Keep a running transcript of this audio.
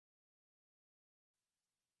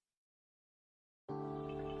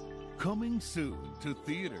Coming soon to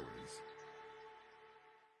theaters.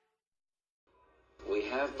 We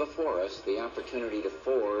have before us the opportunity to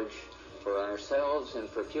forge for ourselves and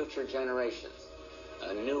for future generations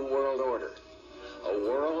a new world order, a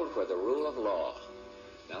world where the rule of law,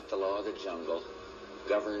 not the law of the jungle,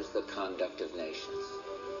 governs the conduct of nations.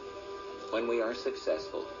 When we are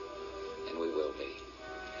successful, and we will be,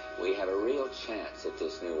 we have a real chance at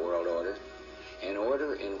this new world order, an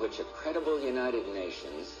order in which a credible United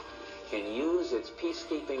Nations can use its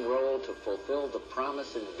peacekeeping role to fulfill the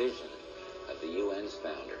promise and vision of the UN's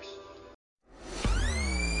founders.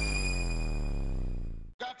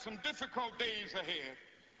 Got some difficult days ahead,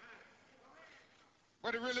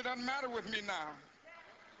 but it really doesn't matter with me now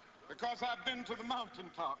because I've been to the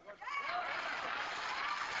mountaintop.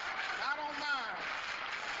 I don't mind.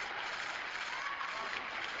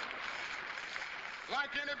 Like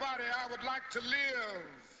anybody, I would like to live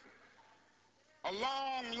a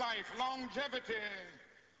long life. Longevity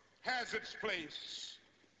has its place.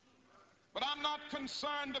 But I'm not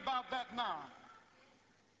concerned about that now.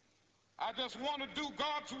 I just want to do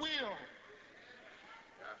God's will.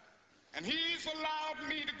 And He's allowed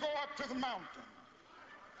me to go up to the mountain.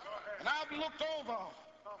 And I've looked over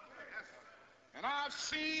and I've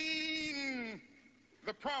seen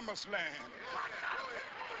the promised land.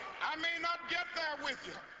 I may not get there with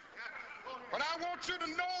you, but I want you to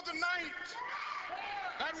know tonight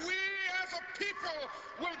that we as a people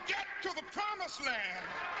will get to the promised land.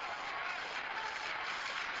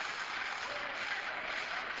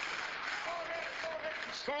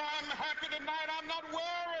 So I'm happy tonight. I'm not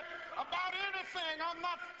worried about anything. I'm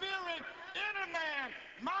not fearing any man.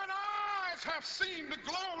 Mine eyes have seen the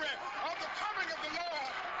glory of the coming of the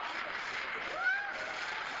Lord.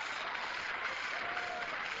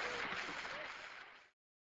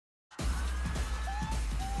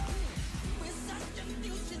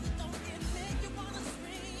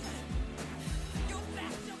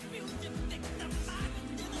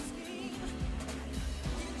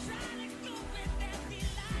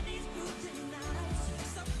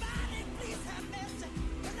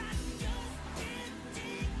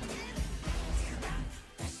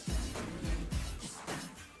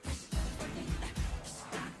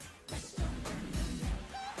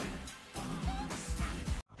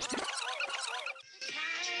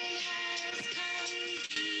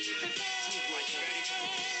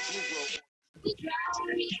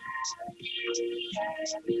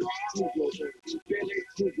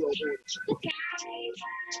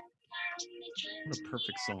 What a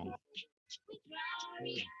perfect song.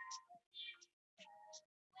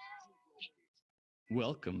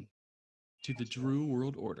 Welcome to the Drew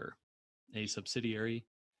World Order, a subsidiary,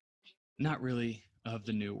 not really, of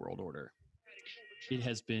the New World Order. It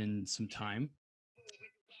has been some time,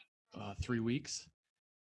 3 weeks.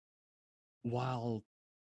 While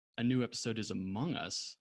a new episode is among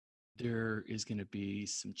us, there is going to be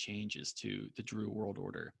some changes to the Drew World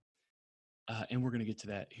Order. And we're going to get to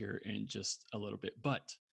that here in just a little bit.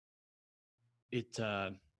 But it's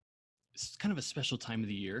kind of a special time of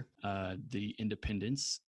the year, the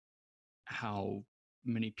independence, how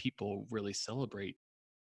many people really celebrate,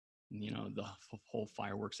 the whole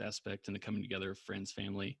fireworks aspect and the coming together of friends,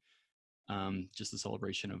 family, just the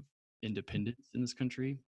celebration of independence in this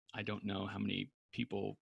country. I don't know how many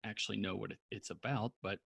people actually know what it's about,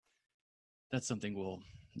 but that's something we'll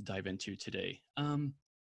dive into today.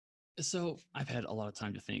 So I've had a lot of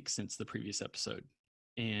time to think since the previous episode,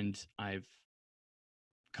 and I've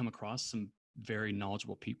come across some very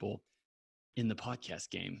knowledgeable people in the podcast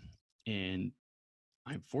game, and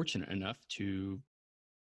I'm fortunate enough to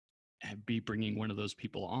be bringing one of those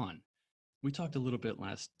people on. We talked a little bit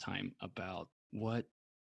last time about what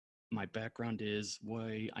my background is,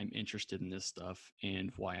 why I'm interested in this stuff,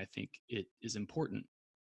 and why I think it is important.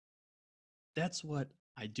 That's what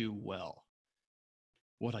I do well.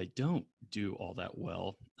 What I don't do all that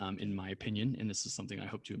well, in my opinion, and this is something I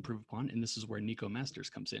hope to improve upon, and this is where Nico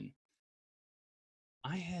Masters comes in.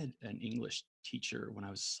 I had an English teacher when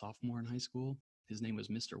I was a sophomore in high school. His name was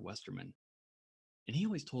Mr. Westerman. And he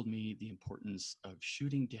always told me the importance of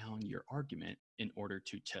shooting down your argument in order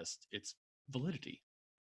to test its validity.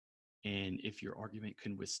 And if your argument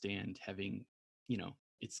can withstand having,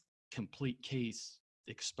 its complete case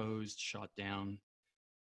exposed, shot down,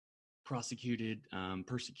 prosecuted,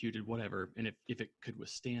 persecuted, whatever, and if it could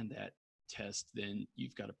withstand that test, then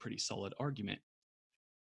you've got a pretty solid argument.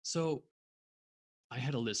 So I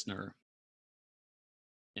had a listener,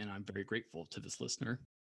 and I'm very grateful to this listener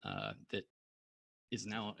that is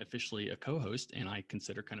now officially a co-host, and I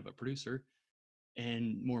consider kind of a producer,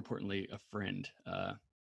 and more importantly, a friend.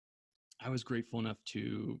 I was grateful enough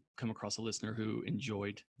to come across a listener who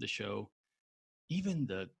enjoyed the show, even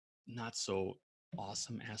the not so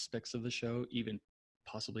awesome aspects of the show, even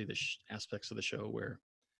possibly the aspects of the show where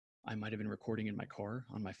I might have been recording in my car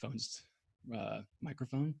on my phone's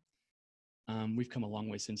microphone. We've come a long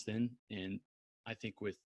way since then, and I think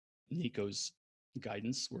with Nico's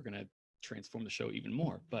guidance, we're going to transform the show even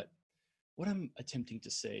more. But what I'm attempting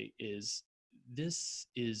to say is this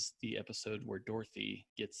is the episode where Dorothy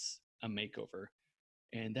gets a makeover,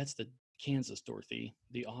 and that's the Kansas Dorothy,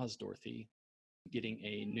 the Oz Dorothy, getting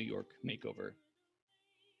a New York makeover.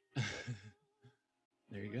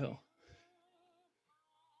 There you go.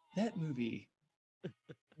 That movie,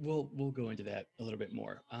 we'll go into that a little bit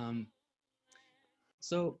more.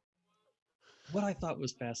 So what I thought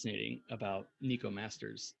was fascinating about Nico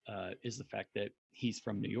Masters is the fact that he's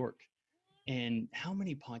from New York. And how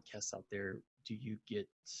many podcasts out there do you get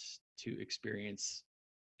to experience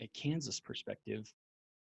a Kansas perspective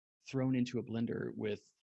thrown into a blender with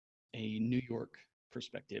a New York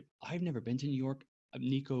perspective? I've never been to New York.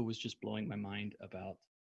 Nico was just blowing my mind about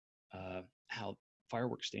how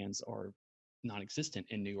fireworks stands are non-existent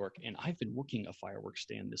in New York. And I've been working a fireworks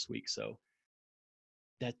stand this week. So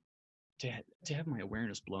that to have my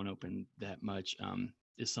awareness blown open that much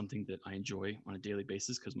is something that I enjoy on a daily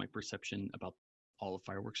basis because my perception about all of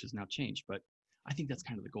fireworks has now changed. But I think that's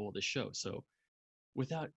kind of the goal of this show. So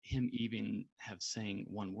without him even have saying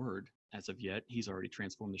one word as of yet, he's already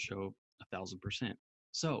transformed the show 1,000%.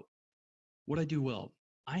 So what I do well,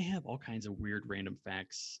 I have all kinds of weird random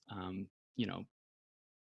facts,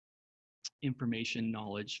 information,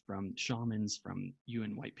 knowledge from shamans, from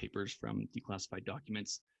UN white papers, from declassified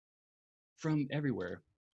documents, from everywhere.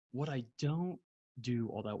 What I don't do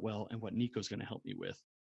all that well, and what Nico's going to help me with,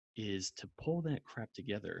 is to pull that crap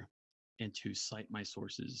together and to cite my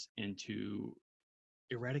sources and to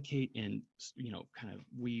eradicate and kind of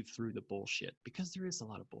weave through the bullshit, because there is a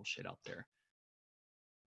lot of bullshit out there.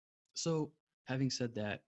 So having said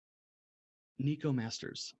that, Nico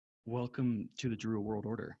Masters, welcome to the Drew World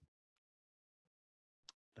Order.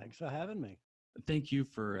 Thanks for having me. Thank you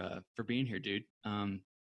for being here, dude.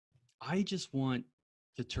 I just want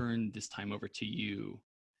to turn this time over to you,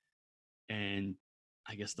 and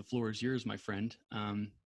I guess the floor is yours, my friend.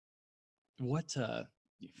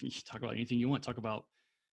 If you talk about anything you want, talk about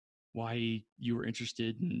why you were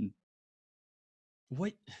interested in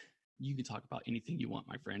what you can talk about anything you want,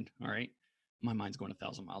 my friend. All right. My mind's going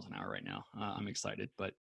 1,000 miles an hour right now. I'm excited,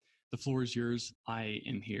 but the floor is yours. I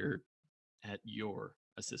am here at your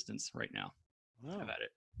assistance right now. Oh. Have at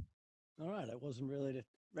it. All right. I wasn't really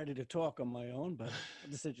ready to talk on my own, but I'll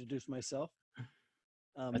just introduce myself.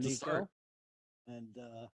 That's Nico, a start. And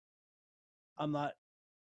I'm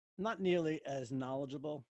not nearly as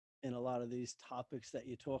knowledgeable in a lot of these topics that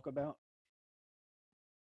you talk about.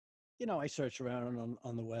 I search around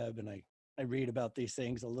on the web and I read about these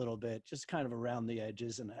things a little bit, just kind of around the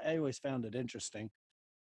edges, and I always found it interesting.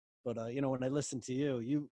 But when I listen to you,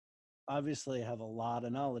 you obviously have a lot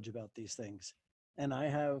of knowledge about these things. And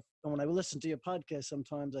when I listen to your podcast,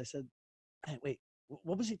 sometimes I said, hey, wait,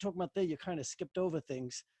 what was he talking about there? You kind of skipped over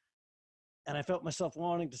things. And I felt myself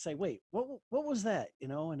wanting to say, wait, what was that?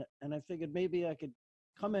 And I figured maybe I could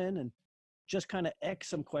come in and just kind of ask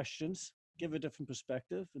some questions, give a different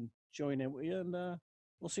perspective, and join in with you, and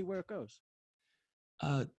we'll see where it goes.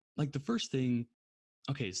 Like the first thing,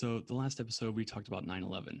 okay, so the last episode we talked about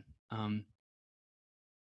 9/11.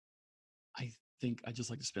 I think I'd just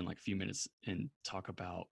like to spend like a few minutes and talk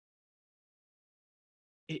about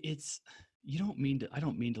it's I don't mean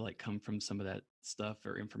to like come from some of that stuff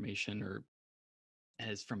or information or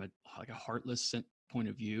as from a heartless point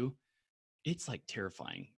of view. It's like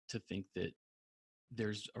terrifying to think that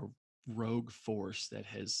there's a rogue force that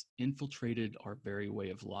has infiltrated our very way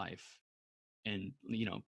of life and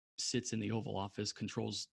sits in the Oval Office,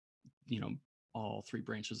 controls all three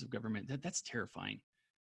branches of government. That's terrifying.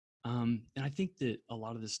 And I think that a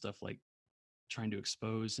lot of this stuff, like trying to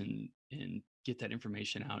expose and get that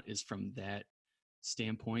information out, is from that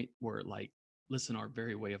standpoint where, like, listen, our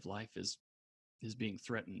very way of life is being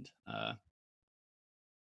threatened.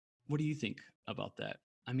 What do you think about that?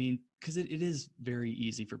 I mean, because it is very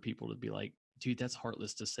easy for people to be like, dude, that's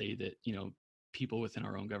heartless to say that, people within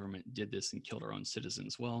our own government did this and killed our own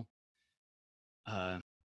citizens. Well, I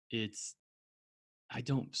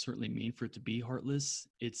don't certainly mean for it to be heartless.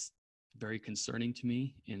 It's very concerning to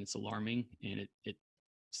me, and it's alarming, and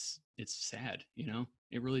it's sad,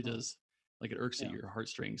 it really does. Like, it irks at your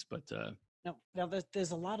heartstrings, but now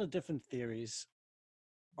there's a lot of different theories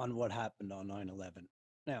on what happened on 9/11.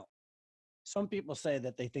 Now, some people say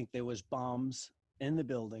that they think there was bombs in the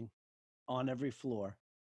building on every floor,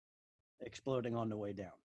 exploding on the way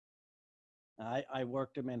down. I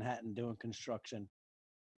worked in Manhattan doing construction.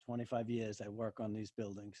 25 years I work on these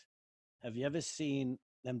buildings. Have you ever seen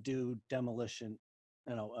them do demolition,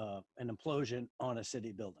 an implosion on a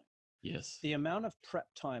city building? Yes. The amount of prep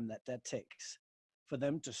time that takes for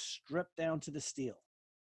them to strip down to the steel.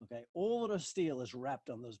 Okay, all of the steel is wrapped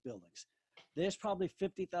on those buildings. There's probably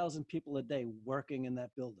 50,000 people a day working in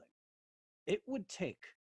that building. It would take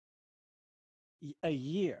a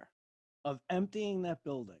year of emptying that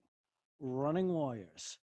building, running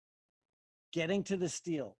wires, getting to the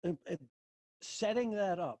steel, setting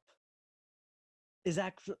that up is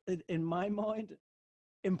actually, in my mind,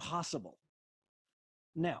 impossible.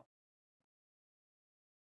 Now,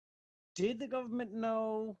 did the government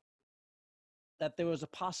know that there was a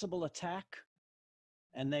possible attack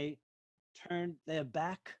and they turned their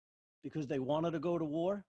back because they wanted to go to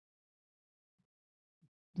war?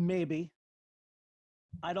 Maybe.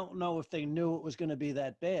 I don't know if they knew it was going to be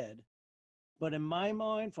that bad. But in my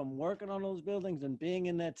mind, from working on those buildings and being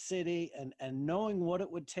in that city and knowing what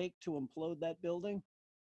it would take to implode that building,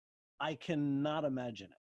 I cannot imagine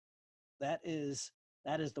it. That is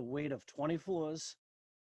the weight of 20 floors.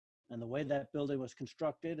 And the way that building was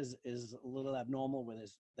constructed is a little abnormal, where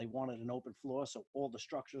they wanted an open floor. So all the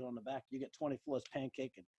structures on the back, you get 20 floors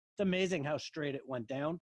pancaking. It's amazing how straight it went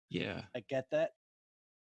down. Yeah. I get that.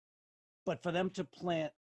 But for them to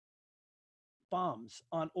plant bombs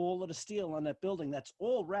on all of the steel on that building, that's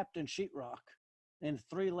all wrapped in sheetrock in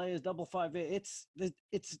 3 layers, double 5, it's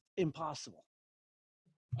impossible.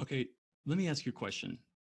 Okay, let me ask you a question.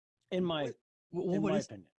 In my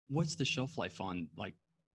opinion. What's the shelf life on like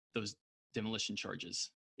those demolition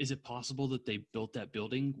charges? Is it possible that they built that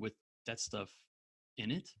building with that stuff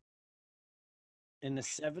in it? In the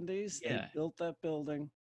 70s, Yeah. they built that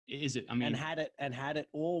building. Is it? I mean, and had it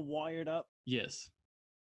all wired up. Yes,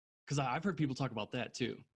 because I've heard people talk about that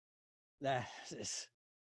too. That is,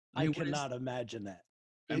 I mean, cannot imagine that.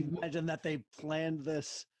 Imagine that they planned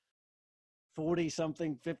this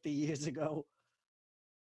 40-something, 50 years ago,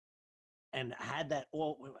 and had that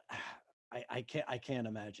all. I can't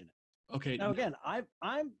imagine it. Okay. Now again,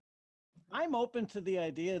 I'm open to the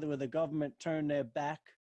idea that where the government turned their back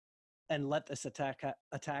and let this attack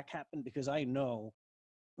happen, because I know,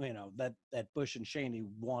 that Bush and Cheney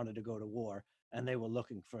wanted to go to war and they were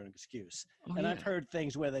looking for an excuse. I've heard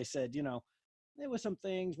things where they said, there were some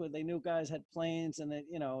things where they knew guys had planes and they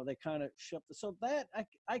kind of shipped. So that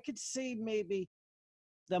I could see maybe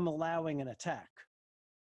them allowing an attack,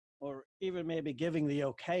 or even maybe giving the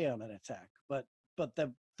okay on an attack. But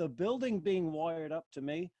the building being wired up, to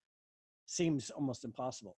me, seems almost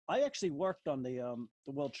impossible. I actually worked on the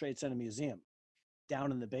World Trade Center Museum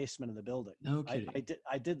down in the basement of the building. No kidding.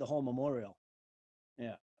 I did the whole memorial.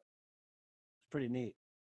 Yeah, it's pretty neat.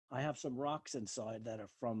 I have some rocks inside that are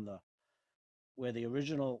from where the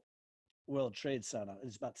original World Trade Center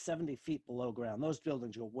is, about 70 feet below ground. Those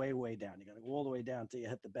buildings go way, way down. You got to go all the way down till you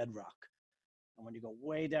hit the bedrock. And when you go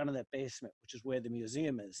way down in that basement, which is where the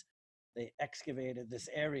museum is, they excavated this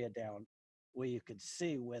area down where you could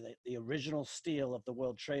see where the original steel of the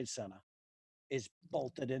World Trade Center is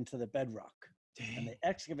bolted into the bedrock. Dang. And they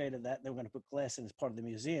excavated that, and they were going to put glass in as part of the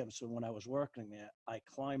museum. So when I was working there, I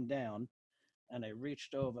climbed down and I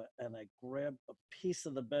reached over and I grabbed a piece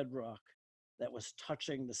of the bedrock that was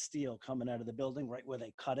touching the steel coming out of the building, right where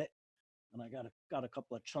they cut it. And I got a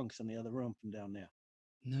couple of chunks in the other room from down there.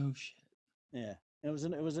 No shit. Yeah, it was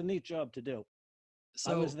a neat job to do.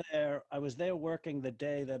 So I was there working the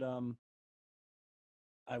day that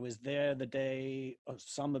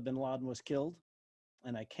Osama bin Laden was killed,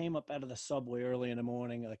 and I came up out of the subway early in the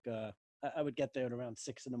morning. Like I would get there at around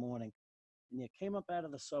 6 in the morning, and you came up out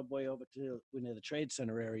of the subway over to near the Trade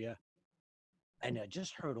Center area, and I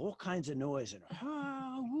just heard all kinds of noise and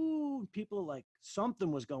woo, people, like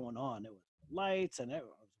something was going on. There was lights and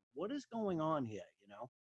everyone. What is going on here?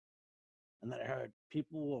 And then I heard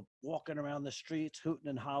people were walking around the streets, hooting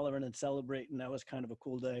and hollering and celebrating. That was kind of a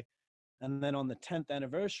cool day. And then on the 10th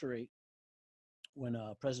anniversary, when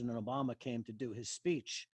President Obama came to do his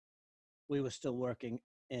speech, we were still working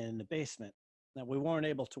in the basement. Now, we weren't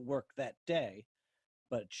able to work that day,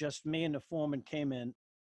 but just me and the foreman came in.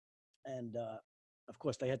 And, of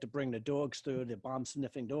course, they had to bring the dogs through, the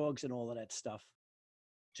bomb-sniffing dogs and all of that stuff,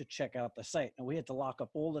 to check out the site. And we had to lock up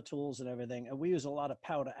all the tools and everything. And we use a lot of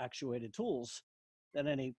powder actuated tools that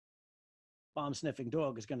any bomb sniffing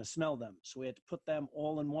dog is going to smell them. So we had to put them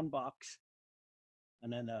all in one box.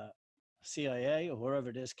 And then CIA or whoever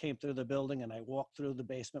it is came through the building, and I walked through the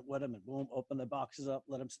basement with them and boom, opened the boxes up,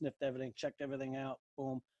 let them sniff everything, checked everything out.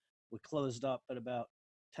 Boom. We closed up at about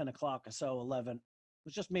 10 o'clock or so, 11. It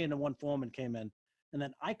was just me and the one foreman came in. And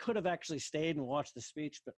then I could have actually stayed and watched the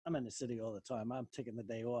speech, but I'm in the city all the time. I'm taking the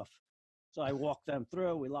day off. So I walked them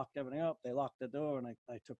through. We locked everything up. They locked the door, and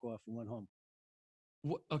I took off and went home.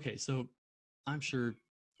 Okay, so I'm sure.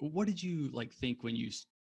 What did you like think when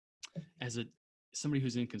as somebody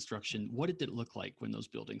who's in construction? What did it look like when those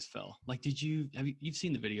buildings fell? Like, you've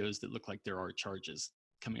seen the videos that look like there are charges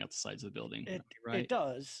coming out the sides of the building, right? It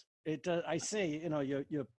does. It does. I see.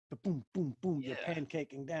 You're boom, boom, boom. You're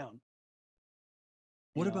pancaking down.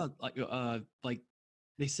 What about like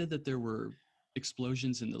they said that there were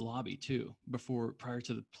explosions in the lobby too prior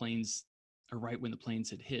to the planes, or right when the planes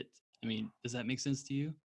had hit? I mean, does that make sense to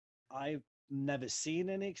you? I've never seen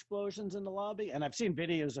any explosions in the lobby, and I've seen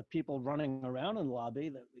videos of people running around in the lobby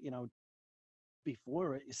that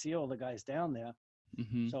before it. You see all the guys down there.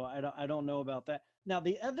 Mm-hmm. So I don't know about that. Now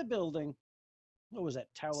the other building, what was that?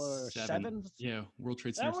 Tower 7? Yeah, World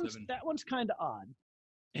Trade Center 7. That one's kind of odd.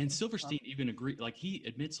 And Silverstein even agreed, like he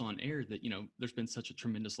admits on air that, there's been such a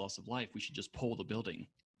tremendous loss of life. We should just pull the building.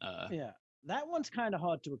 Yeah, that one's kind of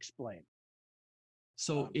hard to explain.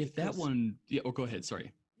 So if that one, go ahead.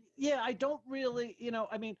 Sorry. Yeah, I don't really,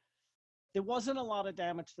 I mean, there wasn't a lot of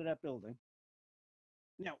damage to that building.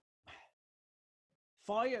 Now,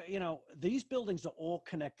 fire, these buildings are all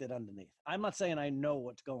connected underneath. I'm not saying I know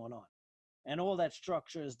what's going on. And all that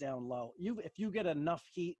structure is down low. If you get enough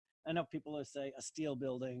heat, I know people will say a steel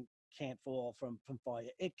building can't fall from fire.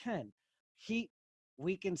 It can. Heat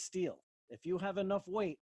weakens steel. If you have enough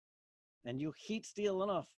weight and you heat steel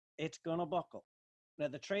enough, it's going to buckle. Now,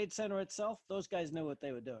 the Trade Center itself, those guys knew what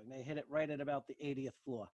they were doing. They hit it right at about the 80th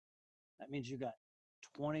floor. That means you got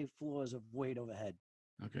 20 floors of weight overhead.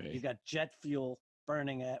 Okay. You got jet fuel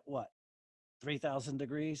burning at what? 3,000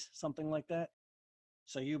 degrees, something like that.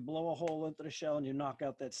 So you blow a hole into the shell and you knock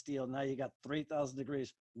out that steel. Now you got 3,000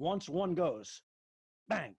 degrees. Once one goes,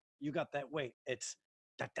 bang, you got that weight. It's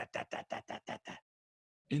da da da da da da da da.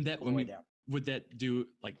 And that would that do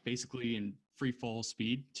like basically in free fall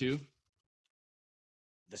speed too?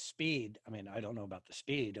 The speed. I mean, I don't know about the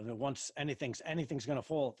speed. I mean, once anything's going to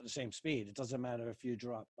fall at the same speed. It doesn't matter if you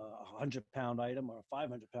drop a 100-pound item or a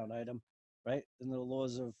 500-pound item, right? And the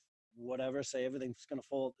laws of whatever say everything's going to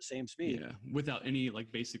fall at the same speed. Yeah, without any like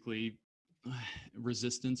basically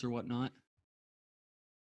resistance or whatnot.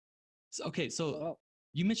 So, okay, so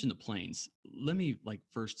you mentioned the planes. Let me like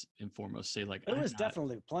first and foremost say like it was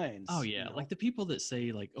definitely planes. Oh yeah, like the people that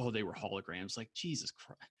say like, oh, they were holograms. Like Jesus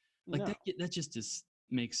Christ, like that just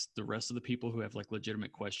makes the rest of the people who have like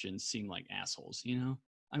legitimate questions seem like assholes.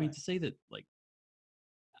 I mean, to say that like.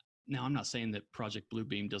 Now, I'm not saying that Project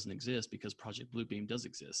Bluebeam doesn't exist, because Project Bluebeam does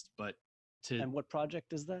exist, but And what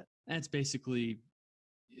project is that? That's basically,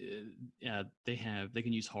 they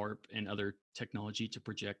can use HARP and other technology to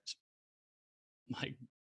project like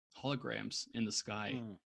holograms in the sky.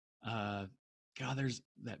 God, there's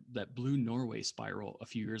that blue Norway spiral a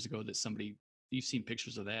few years ago that you've seen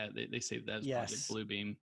pictures of that. They say that's Project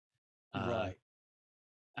Bluebeam. Right.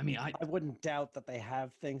 I mean, I wouldn't doubt that they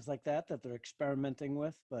have things like that they're experimenting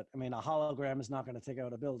with, but I mean, a hologram is not going to take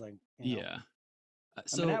out a building. Yeah.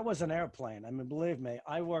 So that was an airplane. I mean, believe me,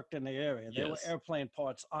 I worked in the area. There were airplane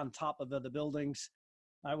parts on top of the buildings.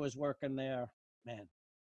 I was working there, man,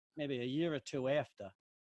 maybe a year or two after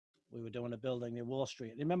we were doing a building near Wall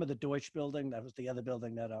Street. Remember the Deutsche building? That was the other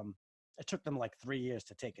building that it took them like 3 years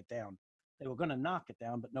to take it down. They were going to knock it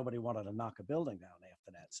down, but nobody wanted to knock a building down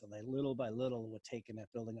after that. So they little by little were taking that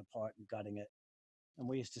building apart and gutting it. And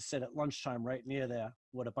we used to sit at lunchtime right near there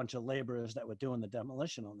with a bunch of laborers that were doing the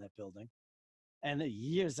demolition on that building. And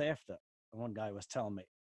years after, one guy was telling me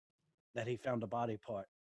that he found a body part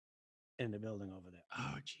in the building over there.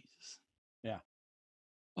 Oh, Jesus. Yeah.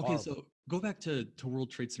 Okay, so go back to World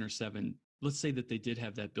Trade Center 7. Let's say that they did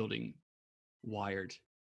have that building wired.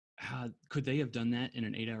 Could they have done that in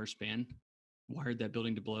an 8-hour span? Wired that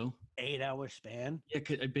building to blow? 8-hour span? Yeah,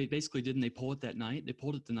 basically, didn't they pull it that night? They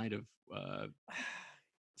pulled it the night of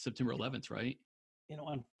September 11th, right?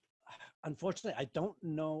 Unfortunately, I don't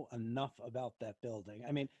know enough about that building.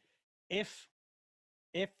 I mean, if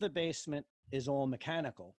the basement is all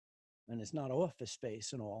mechanical and it's not office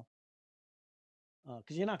space and all,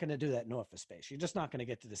 because you're not going to do that in office space. You're just not going to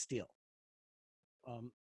get to the steel.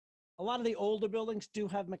 A lot of the older buildings do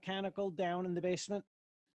have mechanical down in the basement.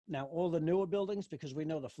 Now, all the newer buildings, because we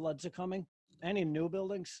know the floods are coming, any new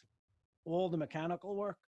buildings, all the mechanical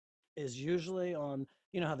work is usually on,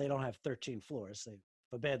 how they don't have 13 floors.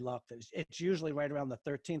 For bad luck, it's usually right around the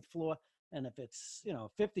 13th floor. And if it's, a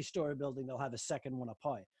 50-story building, they'll have a second one up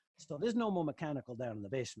high. So there's no more mechanical down in the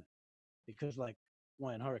basement, because like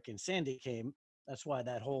when Hurricane Sandy came, That's why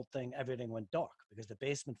that whole thing, everything went dark, because the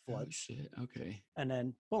basement Oh floods, shit. Okay. and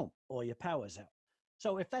then boom, all your power's out.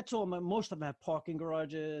 So if that's all, most of them have parking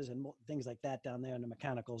garages and things like that down there, and the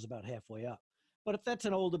mechanical is about halfway up. But if that's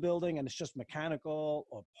an older building and it's just mechanical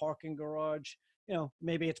or parking garage,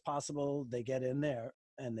 maybe it's possible they get in there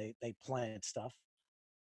and they plant stuff.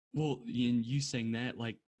 Well, in you saying that,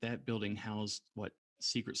 like that building housed what,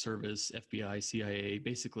 Secret Service, FBI, CIA,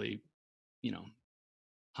 basically,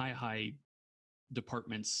 high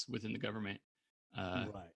departments within the government.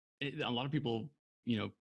 Right. A lot of people,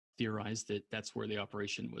 theorized that that's where the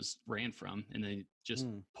operation was ran from, and they just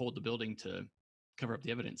pulled the building to cover up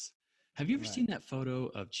the evidence. Have you ever Right. seen that photo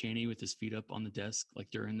of Chaney with his feet up on the desk, like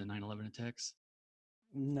during the 9/11 attacks?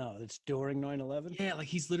 No, it's during 9/11. Yeah, like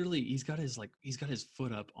he's got his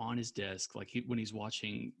foot up on his desk, like when he's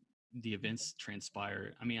watching the events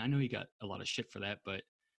transpire. I mean, I know he got a lot of shit for that, but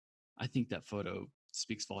I think that photo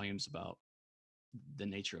speaks volumes about the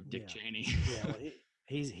nature of Dick Yeah. Cheney. Yeah, well,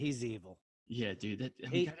 he's evil. Yeah, dude. That I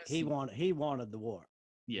mean, He wanted the war.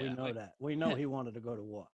 Yeah, We know that. We know he wanted to go to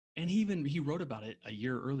war. and he wrote about it a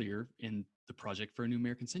year earlier in the Project for a New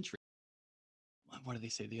American Century. What do they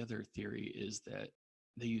say? The other theory is that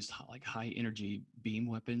they used like high energy beam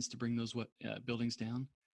weapons to bring those buildings down,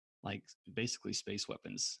 like basically space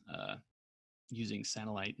weapons, using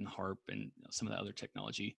satellite and HARP and some of the other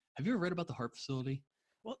technology. Have you ever read about the HARP facility?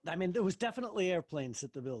 Well, I mean, there was definitely airplanes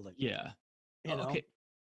at the building. Yeah. You know? Okay.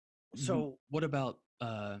 So what about?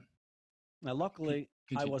 now, luckily, I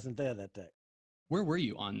continue. wasn't there that day. Where were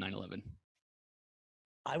you on 9/11?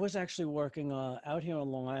 I was actually working out here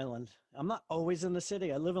on Long Island. I'm not always in the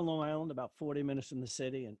city. I live in Long Island, about 40 minutes from the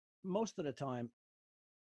city. And most of the time,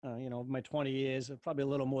 my 20 years, probably a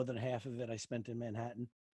little more than half of it I spent in Manhattan.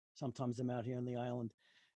 Sometimes I'm out here on the island.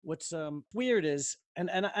 What's weird is,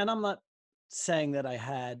 and I'm not saying that I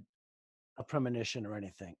had a premonition or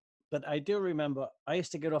anything, but I do remember I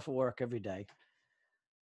used to get off of work every day.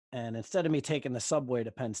 And instead of me taking the subway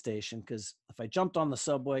to Penn Station, because if I jumped on the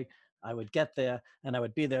subway, I would get there and I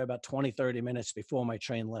would be there about 20, 30 minutes before my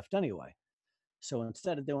train left anyway. So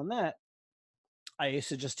instead of doing that, I used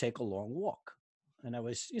to just take a long walk. And I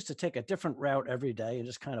used to take a different route every day and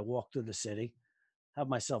just kind of walk through the city, have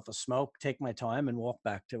myself a smoke, take my time, and walk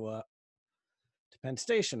back to Penn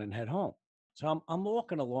Station and head home. So I'm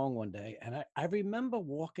walking along one day, and I remember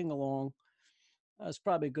walking along. I was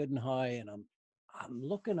probably good and high, and I'm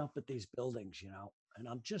looking up at these buildings, and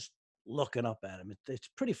I'm just looking up at them. It's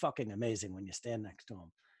pretty fucking amazing when you stand next to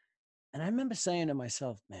them. And I remember saying to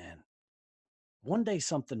myself, man, one day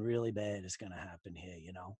something really bad is going to happen here,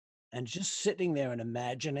 and just sitting there and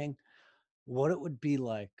imagining what it would be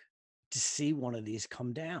like to see one of these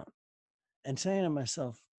come down, and saying to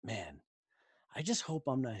myself, man, I just hope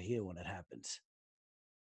I'm not here when it happens.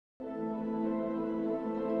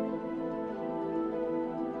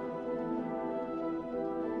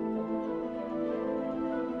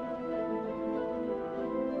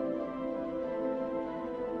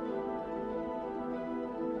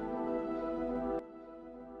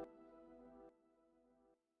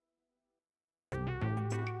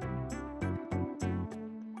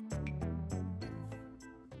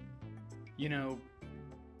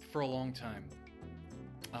 For a long time,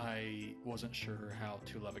 I wasn't sure how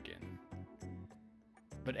to love again.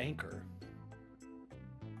 But Anchor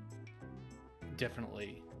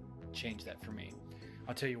definitely changed that for me.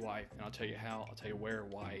 I'll tell you why, and I'll tell you how, I'll tell you where,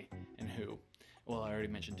 why, and who. Well, I already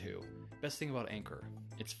mentioned who. Best thing about Anchor,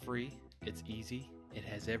 it's free, it's easy, it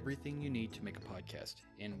has everything you need to make a podcast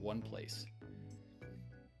in one place.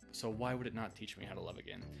 So why would it not teach me how to love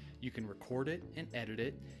again? You can record it and edit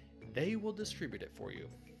it. They will distribute it for you.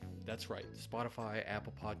 That's right. Spotify,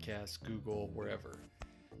 Apple Podcasts, Google, wherever.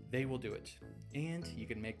 They will do it. And you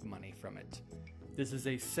can make money from it. This is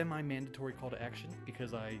a semi-mandatory call to action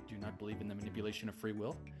because I do not believe in the manipulation of free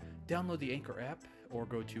will. Download the Anchor app or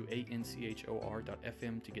go to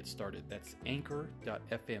anchor.fm to get started. That's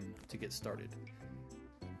anchor.fm to get started.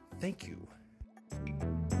 Thank you.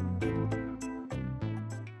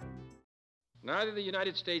 Neither the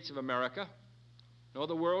United States of America nor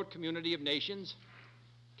the world community of nations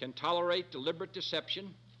can tolerate deliberate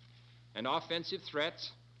deception and offensive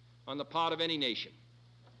threats on the part of any nation,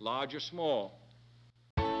 large or small.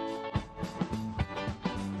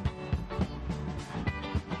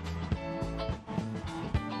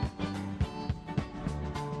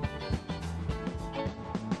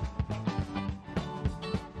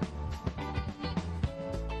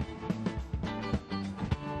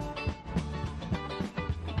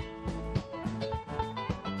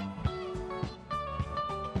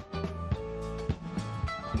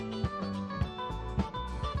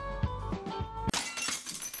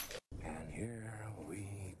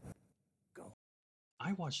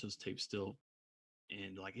 watch those tapes still,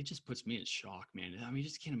 and like it just puts me in shock, man. I mean, you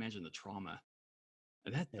just can't imagine the trauma.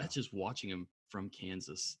 That's just watching him from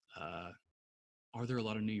Kansas. Are there a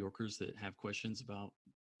lot of New Yorkers that have questions about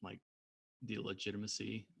like the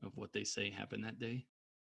legitimacy of what they say happened that day?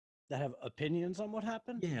 That have opinions on what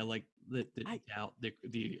happened? Yeah, like that doubt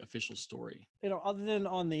the official story. Other than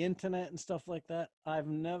on the internet and stuff like that, I've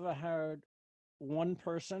never heard one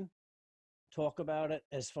person talk about it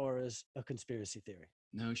as far as a conspiracy theory.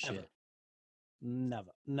 No shit.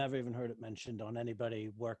 Ever. Never even heard it mentioned on anybody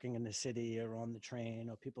working in the city or on the train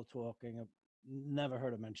or people talking. Never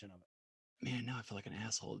heard a mention of it. Man, now I feel like an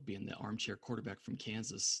asshole being the armchair quarterback from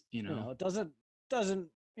Kansas. It doesn't.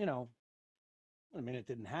 I mean, it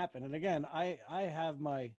didn't happen. And again, I have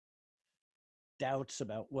my doubts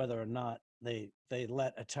about whether or not they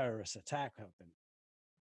let a terrorist attack happen.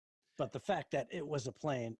 But the fact that it was a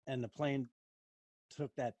plane and the plane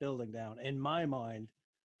took that building down, in my mind,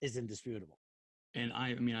 is indisputable. And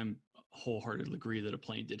I mean, I'm wholeheartedly agree that a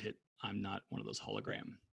plane did hit. I'm not one of those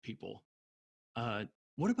hologram people.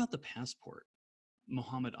 What about the passport?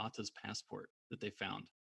 Muhammad Atta's passport that they found.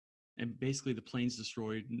 And basically the plane's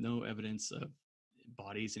destroyed, no evidence of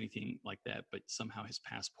bodies, anything like that, but somehow his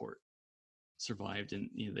passport survived, and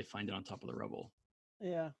they find it on top of the rubble.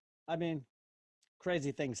 Yeah. I mean,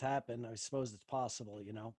 crazy things happen. I suppose it's possible,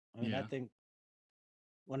 I mean, I think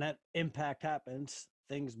when that impact happens,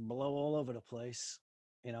 things blow all over the place.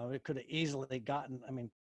 It could have easily gotten, I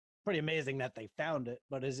mean, pretty amazing that they found it,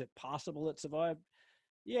 but is it possible it survived?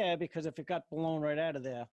 Yeah, because if it got blown right out of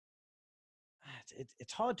there,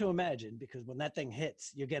 it's hard to imagine, because when that thing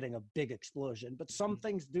hits, you're getting a big explosion, but some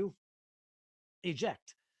things do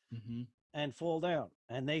eject and fall down,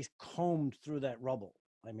 and they combed through that rubble.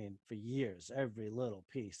 I mean, for years, every little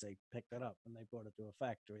piece, they picked it up and they brought it to a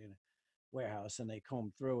factory and a warehouse, and they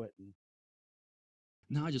combed through it. And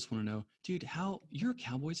now I just want to know, dude, how you're a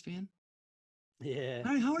Cowboys fan? Yeah.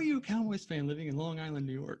 How are you a Cowboys fan living in Long Island,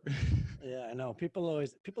 New York? Yeah, I know. People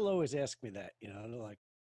always ask me that, they're like,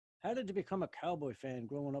 how did you become a Cowboy fan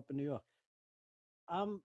growing up in New York?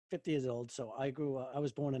 I'm 50 years old, so I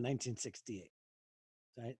was born in 1968,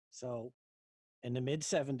 right? So in the mid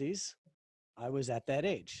 70s, I was at that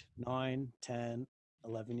age, 9, 10,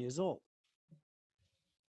 11 years old.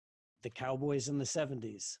 The Cowboys in the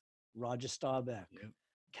 70s, Roger Staubach,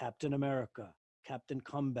 Captain America, Captain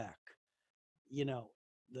Comeback,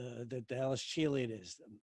 the Dallas Cheerleaders.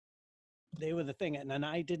 They were the thing. And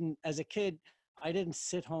then as a kid, I didn't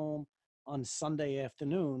sit home on Sunday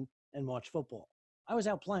afternoon and watch football. I was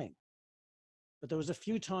out playing. But there was a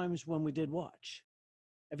few times when we did watch.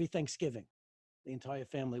 Every Thanksgiving, the entire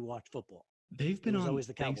family watched football. They've been on always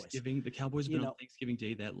the Thanksgiving. Cowboys. The Cowboys have been on Thanksgiving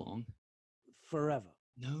Day that long? Forever.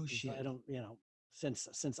 No shit. I don't,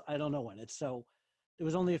 since I don't know when. It's so, there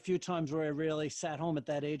was only a few times where I really sat home at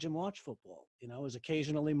that age and watched football. It was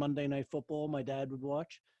occasionally Monday Night Football my dad would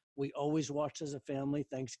watch. We always watched as a family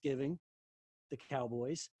Thanksgiving, the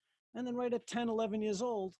Cowboys. And then right at 10, 11 years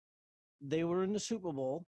old, they were in the Super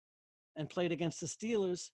Bowl and played against the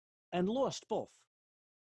Steelers and lost both.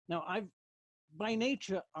 Now, by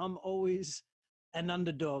nature, I'm always an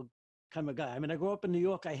underdog kind of guy. I mean, I grew up in New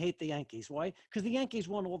York. I hate the Yankees. Why? Because the Yankees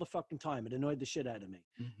won all the fucking time. It annoyed the shit out of me.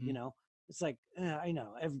 It's like, I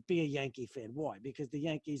know, be a Yankee fan. Why? Because the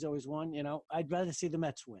Yankees always won. I'd rather see the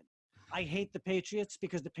Mets win. I hate the Patriots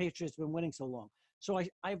because the Patriots have been winning so long. So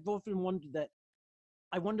I've often wondered that.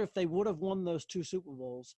 I wonder if they would have won those 2 Super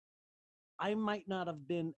Bowls, I might not have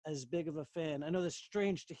been as big of a fan. I know that's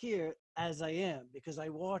strange to hear, as I am, because I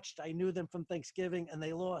knew them from Thanksgiving, and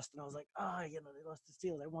they lost. And I was like, they lost to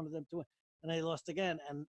Steelers. I wanted them to win. And they lost again.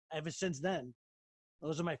 And ever since then,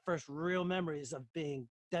 those are my first real memories of being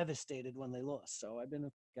devastated when they lost. So I've been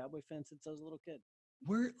a Cowboy fan since I was a little kid.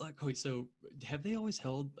 So have they always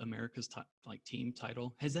held America's team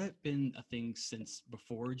title? Has that been a thing since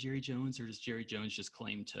before Jerry Jones, or does Jerry Jones just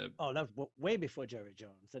claim to? Oh, that was way before Jerry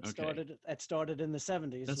Jones. That started in the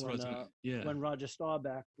 70s. That's when Roger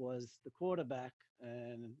Staubach was the quarterback,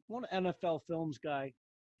 and one NFL Films guy.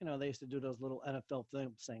 They used to do those little NFL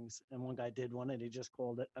film things, and one guy did one, and he just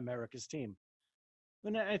called it America's Team.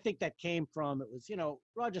 And I think that came from, it was,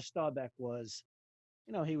 Roger Staubach was,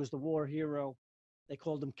 he was the war hero. They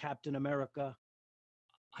called him Captain America.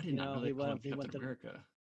 I did not know they called him Captain America.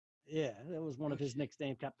 Yeah, that was one of his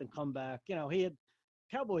nicknames, Captain Comeback.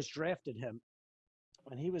 Cowboys drafted him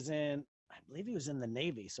when he was I believe he was in the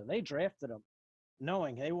Navy. So they drafted him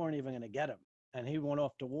knowing they weren't even going to get him. And he went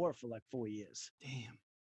off to war for like 4 years. Damn.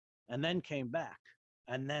 And then came back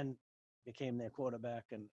and then became their quarterback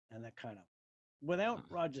and that kind of. Without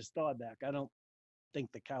Roger Staubach,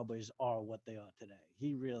 think the Cowboys are what they are today.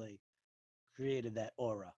 He really created that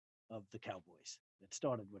aura of the Cowboys. It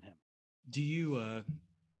started with him. Do you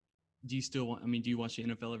still want? I mean, do you watch the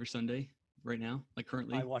NFL every Sunday right now? Like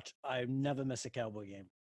currently, I never miss a Cowboy game.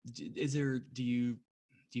 Is there? Do you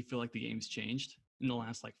feel like the game's changed in the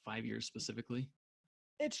last like 5 years specifically?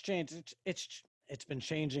 It's changed. It's been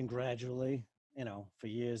changing gradually, for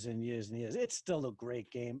years and years and years. It's still a great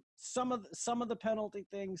game. Some of the penalty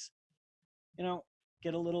things,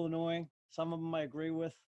 get a little annoying. Some of them I agree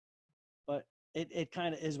with, but it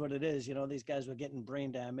kind of is what it is. These guys were getting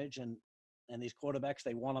brain damage, and these quarterbacks,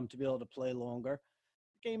 they want them to be able to play longer.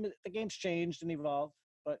 The game's changed and evolved,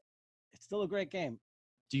 but it's still a great game.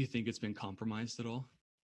 Do you think it's been compromised at all?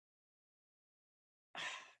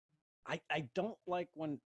 I don't like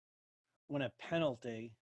when a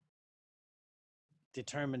penalty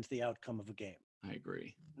determines the outcome of a game. I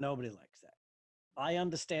agree. Nobody likes that. I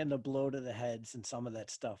understand the blow to the heads and some of that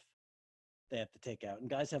stuff they have to take out. And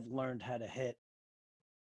guys have learned how to hit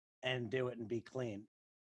and do it and be clean.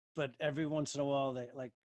 But every once in a while,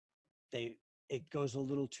 it goes a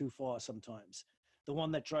little too far sometimes. The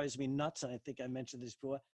one that drives me nuts, and I think I mentioned this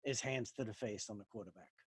before, is hands to the face on the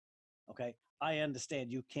quarterback. Okay? I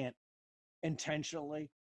understand you can't intentionally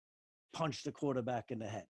punch the quarterback in the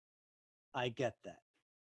head. I get that.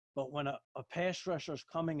 But when a pass rusher is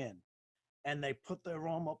coming in and they put their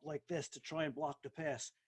arm up like this to try and block the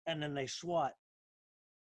pass, and then they swat,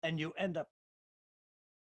 and you end up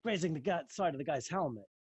grazing the side of the guy's helmet,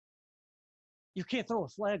 you can't throw a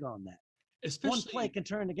flag on that. Especially, one play can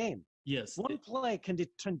turn the game. Yes. One play can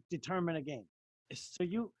determine a game. So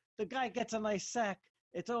the guy gets a nice sack,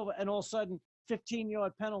 it's over, and all of a sudden,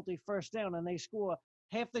 15-yard penalty, first down, and they score.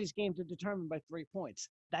 Half these games are determined by 3 points.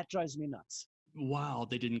 That drives me nuts. Wow,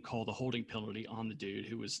 they didn't call the holding penalty on the dude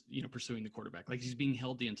who was, pursuing the quarterback. Like he's being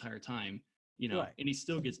held the entire time, Right. And he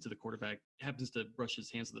still gets to the quarterback, happens to brush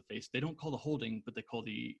his hands to the face. They don't call the holding, but they call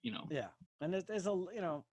the. Yeah, and there's a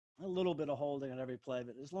little bit of holding on every play,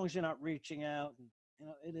 but as long as you're not reaching out,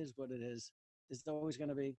 it is what it is. There's always going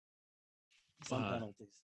to be some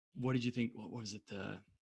penalties. What did you think? What was it?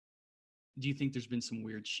 Do you think there's been some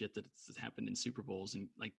weird shit that's happened in Super Bowls? And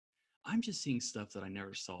like, I'm just seeing stuff that I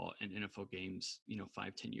never saw in NFL games,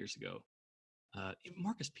 5-10 years ago.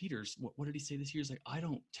 Marcus Peters, what did he say this year? He's like, I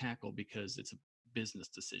don't tackle because it's a business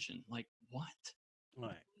decision. Like, what?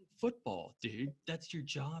 Right. Football, dude. That's your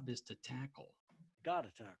job, is to tackle. Gotta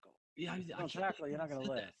tackle. Yeah, I can't tackle, you're not gonna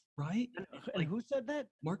live. That, right? And who said that?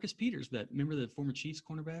 Marcus Peters. Remember the former Chiefs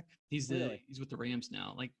cornerback? He's with the Rams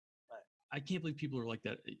now. Like, right. I can't believe people are like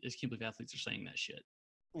that. I just can't believe athletes are saying that shit.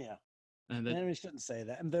 Yeah. And we shouldn't say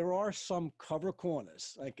that. And there are some cover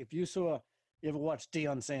corners. Like if you ever watched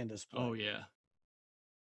Deion Sanders play? Oh yeah.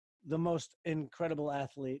 The most incredible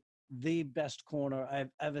athlete, the best corner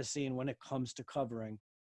I've ever seen when it comes to covering.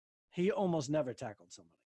 He almost never tackled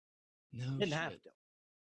somebody. No, didn't have to.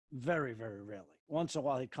 Very, very rarely. Once in a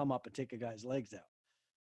while, he'd come up and take a guy's legs out.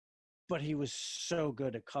 But he was so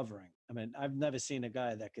good at covering. I mean, I've never seen a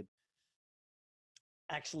guy that could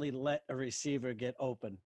actually let a receiver get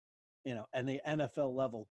open, and the NFL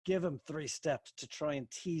level, give him 3 steps to try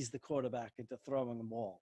and tease the quarterback into throwing the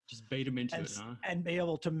ball. Just bait him into it, huh? And be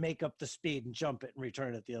able to make up the speed and jump it and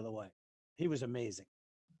return it the other way. He was amazing.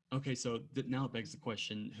 Okay, so now it begs the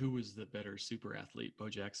question, who was the better super athlete, Bo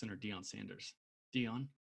Jackson or Deion Sanders? Deion?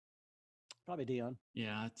 Probably Deion.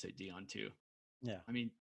 Yeah, I'd say Deion too. Yeah. I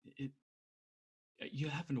mean, you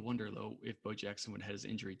happen to wonder, though, if Bo Jackson would have had his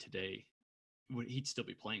injury today, he'd still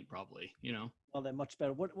be playing probably, Well, they're much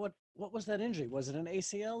better. What was that injury? Was it an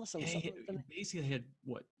ACL? He basically had,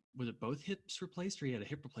 was it both hips replaced, or he had a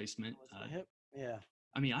hip replacement? Hip? Yeah.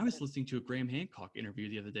 I mean, I was listening to a Graham Hancock interview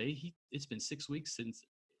the other day. It's been 6 weeks since,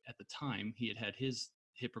 at the time, he had his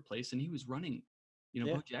hip replaced, and he was running.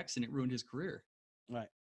 Bo Jackson, it ruined his career. Right.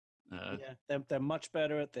 They're much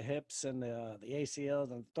better at the hips and the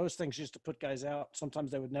ACL. And those things used to put guys out. Sometimes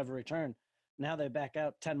they would never return. Now they back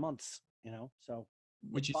out 10 months. So.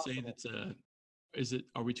 Would you say that's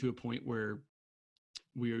are we to a point where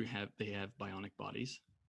they have bionic bodies?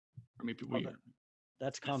 Or maybe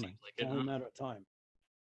that's coming. It's only a matter of time.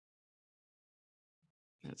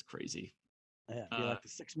 That's crazy. Yeah, you're like the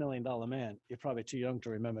 $6 million man. You're probably too young to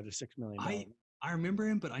remember the $6 million. I remember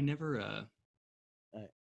him, but I never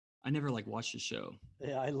like watched his show.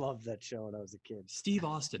 Yeah, I loved that show when I was a kid. Steve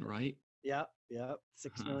Austin, right? Yeah,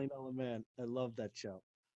 $6 million man. I love that show.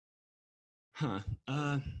 Huh.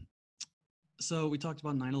 So we talked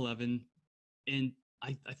about 9/11, and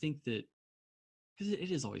I think that because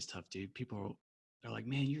it is always tough, dude. People are like,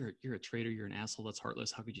 man, you're a traitor, you're an asshole, that's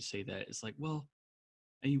heartless. How could you say that? It's like, well,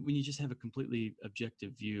 when you just have a completely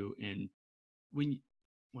objective view, and when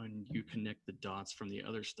when you connect the dots from the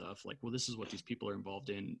other stuff, like, well, this is what these people are involved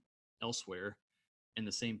in elsewhere, and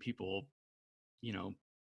the same people, you know,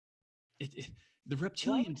 the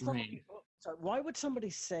reptilian brain. Why would somebody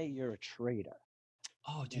say you're a traitor?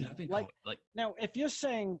 Oh, dude, I've been like, called, like, now, if you're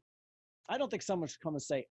saying, I don't think someone should come and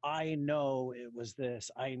say, I know it was this,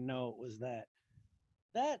 I know it was that.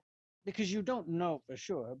 That, because you don't know for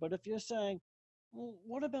sure. But if you're saying, well,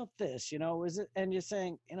 what about this? Is it, and you're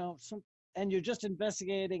saying, and you're just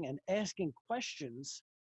investigating and asking questions,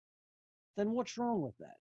 then what's wrong with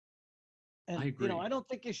that? And, I agree. I don't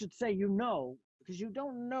think you should say, because you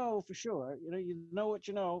don't know for sure. You know what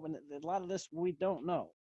you know, and a lot of this we don't know.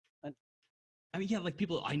 And I mean, yeah, like,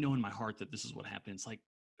 people, I know in my heart that this is what happened. It's like,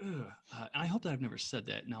 ugh. I hope that I've never said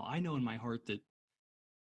that. Now, I know in my heart that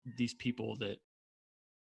these people that,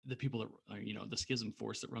 the people that are, the schism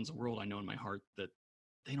force that runs the world, I know in my heart that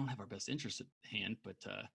they don't have our best interest at hand. But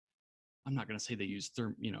I'm not going to say they use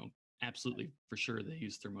absolutely for sure they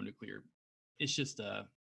use thermonuclear. It's just I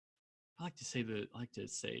like to say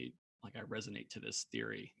like I resonate to this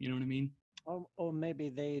theory. You know what I mean? or maybe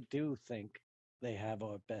they do think they have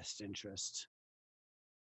our best interest,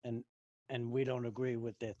 and we don't agree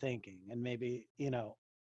with their thinking, and maybe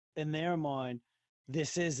in their mind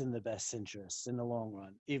this is in the best interest in the long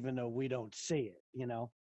run, even though we don't see it.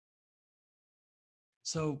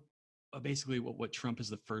 So basically, what Trump is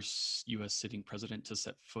the first U.S. sitting president to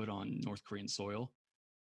set foot on North Korean soil.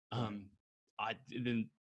 Then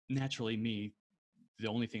naturally, the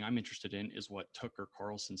only thing I'm interested in is what Tucker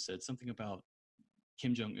Carlson said, something about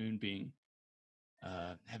Kim Jong-un being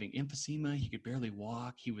having emphysema. He could barely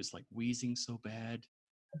walk. He was like wheezing so bad.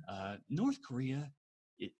 North Korea,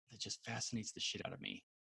 it just fascinates the shit out of me.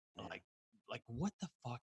 Like what the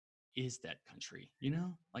fuck is that country?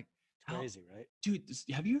 Like, crazy, right? Dude,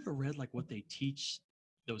 have you ever read like what they teach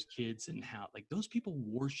those kids, and how like those people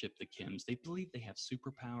worship the Kims? They believe they have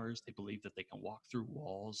superpowers. They believe that they can walk through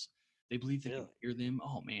walls. They believe they can hear them.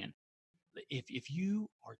 Oh man, if you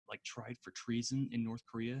are like tried for treason in North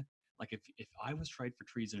Korea, like if I was tried for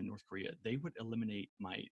treason in North Korea, they would eliminate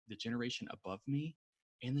the generation above me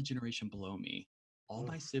and the generation below me, all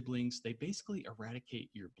my siblings. They basically eradicate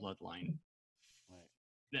your bloodline.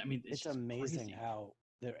 Right. I mean, it's amazing crazy how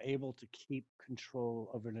they're able to keep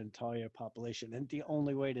control of an entire population, and the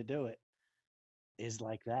only way to do it is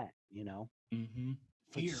like that. Mm-hmm.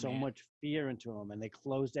 Put so much fear into them, and they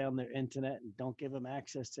close down their internet and don't give them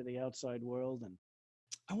access to the outside world. And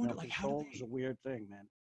I wonder, like, how control is a weird thing, man.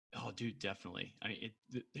 Oh, dude, definitely. I mean,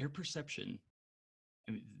 their perception.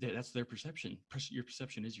 I mean, that's their perception. Your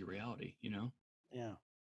perception is your reality. Yeah.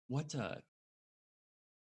 What? I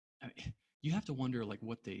mean, you have to wonder, like,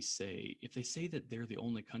 what they say. If they say that they're the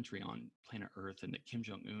only country on planet Earth and that Kim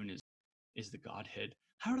Jong-un is the Godhead,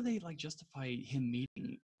 how do they like justify him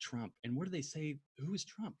meeting Trump? And what do they say? Who is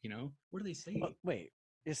Trump? What do they say? But wait,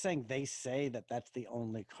 you're saying they say that that's the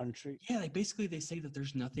only country? Yeah, like basically they say that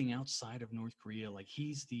there's nothing outside of North Korea. Like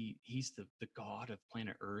he's the god of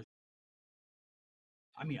planet Earth.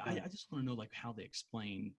 I mean, I just want to know like how they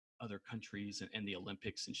explain other countries and the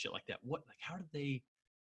Olympics and shit like that. How did they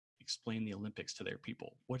explain the Olympics to their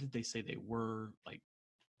people? What did they say they were? Like,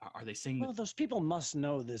 are they saying? Well, those people must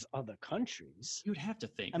know there's other countries. You'd have to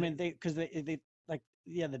think. I mean, because they like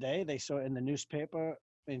the other day they saw in the newspaper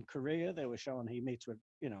in Korea, they were showing he meets with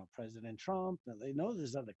President Trump, and they know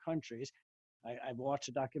there's other countries. I watched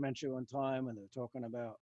a documentary one time, and they were talking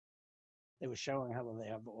about, they were showing how they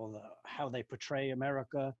have how they portray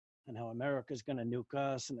America and how America's going to nuke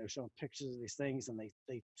us, and they're showing pictures of these things, and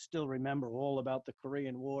they still remember all about the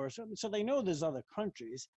Korean War. So they know there's other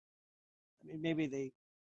countries. I mean, maybe they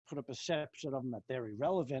put a perception of them that they're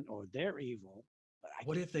irrelevant or they're evil. But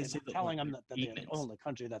what if they say telling them that they're the only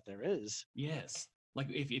country that there is? Yes. Like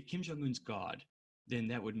if Kim Jong-un's God, then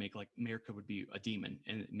that would make like America would be a demon,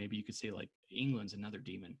 and maybe you could say like England's another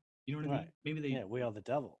demon. You know what I mean? Maybe we are the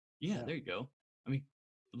devil. Yeah, there you go. I mean,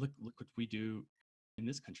 look what we do in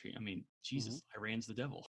this country. I mean, Jesus, Iran's the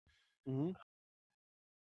devil. Mm-hmm.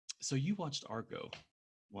 So you watched Argo,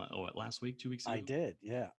 what, last week, 2 weeks ago? I did,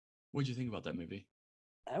 yeah. What did you think about that movie?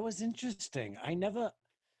 That was interesting. I never,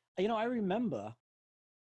 I remember,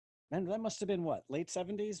 man, that must have been what, late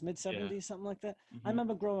 70s, mid 70s, something like that. Mm-hmm. I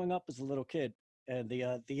remember growing up as a little kid, and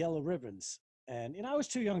the Yellow Ribbons. And, I was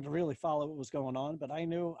too young to really follow what was going on, but I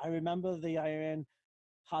remember the Iran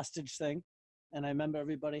hostage thing. And I remember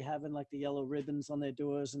everybody having like the yellow ribbons on their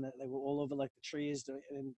doors, and they were all over like the trees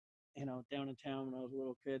and, down in town when I was a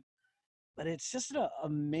little kid. But it's just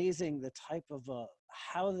amazing the type of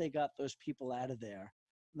how they got those people out of there.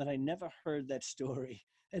 that I never heard that story,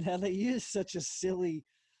 and how they use such a silly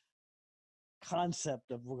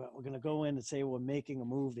concept of we're going to go in and say we're making a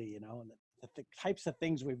movie, you know, and the types of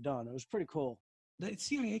things we've done. It was pretty cool. The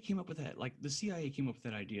CIA came up with that. Like the CIA came up with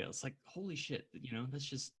that idea. It's like, holy shit, you know, that's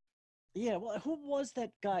just. Yeah, well, who was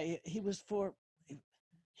that guy? He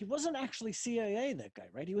wasn't actually CIA, that guy,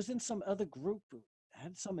 right? He was in some other group who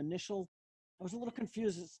had some initial. I was a little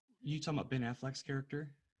confused. You talking about Ben Affleck's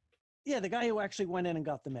character? Yeah, the guy who actually went in and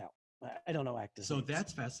got them out. I don't know actors. So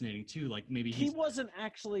that's fascinating too. Like maybe he wasn't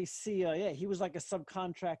actually CIA. He was like a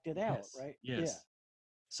subcontracted out, yes, right? Yes. Yeah.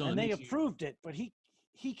 So and they approved it, but he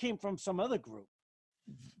came from some other group.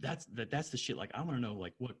 That's the shit. Like I want to know,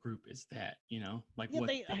 like what group is that? You know, like yeah, what?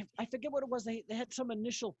 I forget what it was. They had some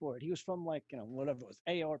initial for it. He was from like, you know, whatever it was,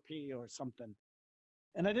 ARP or something.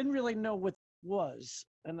 And I didn't really know what it was.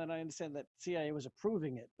 And then I understand that CIA was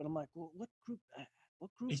approving it, but I'm like, well, what group? What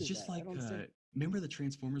group It's is just that? like remember the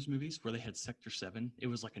Transformers movies where they had Sector 7? It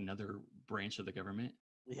was like another branch of the government.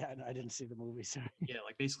 Yeah, no, I didn't see the movie. Sorry. Yeah,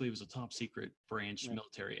 like basically it was a top secret branch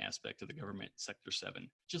military aspect of the government, Sector 7,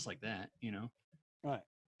 just like that, you know. Right.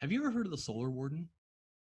 Have you ever heard of the Solar Warden?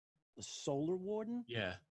 The Solar Warden?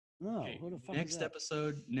 Yeah. No. Okay. Who the fuck Next is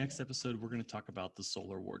that? episode, we're going to talk about the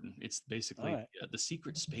Solar Warden. It's basically the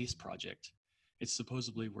secret space project. It's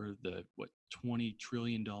supposedly where $20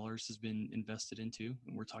 trillion has been invested into,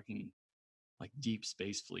 and we're talking like deep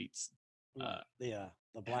space fleets. The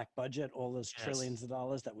black budget, all those trillions of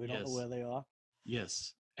dollars that we don't know where they are.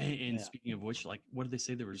 Yes. And speaking of which, like, what did they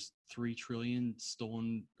say? There was $3 trillion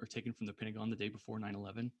stolen or taken from the Pentagon the day before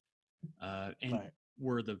 9/11.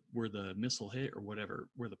 Where the missile hit or whatever,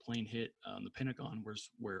 where the plane hit the Pentagon was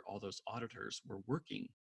where all those auditors were working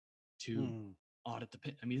to audit the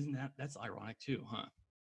pit. I mean, isn't that's ironic too, huh?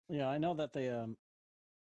 Yeah, I know that they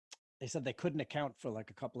said they couldn't account for like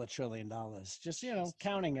a couple of $1 trillion. Just, you know,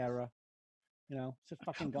 counting error. You know, it's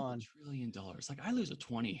fucking gone. $1 trillion. Like I lose a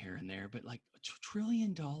 20 here and there, but like $1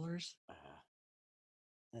 trillion. There's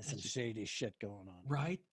some shady shit going on.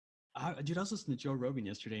 Right. I was listening to Joe Rogan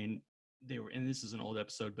yesterday, and and this is an old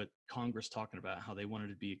episode, but Congress talking about how they wanted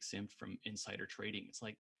to be exempt from insider trading. It's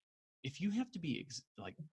like, if you have to be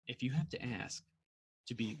if you have to ask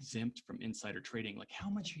to be exempt from insider trading, like how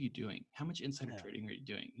much are you doing? How much insider trading are you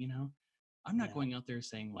doing? You know, I'm not going out there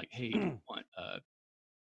saying like, hey,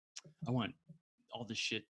 I want all this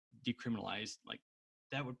shit decriminalized. Like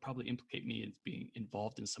that would probably implicate me as being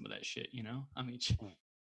involved in some of that shit. You know, I mean,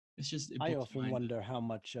 it's just. I often wonder how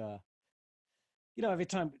much. You know, every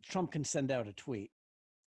time Trump can send out a tweet,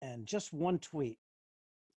 and just one tweet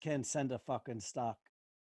can send a fucking stock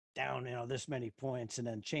down, you know, this many points, and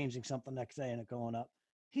then changing something next day and it going up.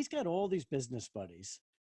 He's got all these business buddies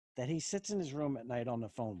that he sits in his room at night on the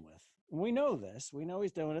phone with. And we know this. We know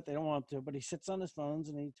he's doing it. They don't want him to, but he sits on his phones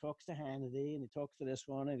and he talks to Hannity and he talks to this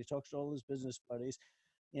one and he talks to all his business buddies.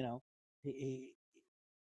 You know, he's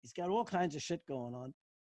got all kinds of shit going on.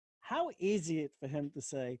 How easy it for him to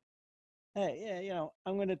say, hey, yeah, you know,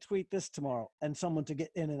 I'm going to tweet this tomorrow and someone to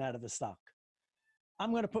get in and out of the stock.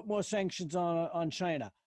 I'm going to put more sanctions on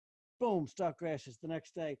China. Boom, stock crashes the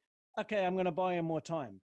next day. Okay, I'm going to buy him more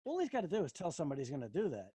time. All he's got to do is tell somebody he's going to do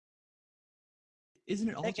that. Isn't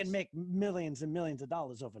it all they can make millions and millions of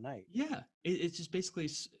dollars overnight. Yeah, it's just basically,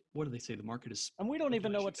 what do they say? The market is, and we don't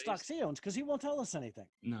even know what stocks he owns because he won't tell us anything.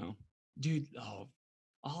 No, dude. Oh,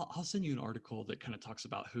 I'll send you an article that kind of talks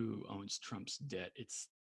about who owns Trump's debt. It's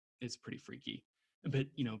pretty freaky. But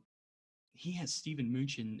you know, he has Steven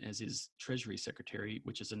Mnuchin as his Treasury Secretary,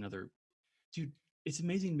 which is another dude. It's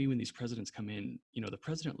amazing to me when these presidents come in. You know, the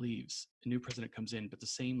president leaves, a new president comes in, but the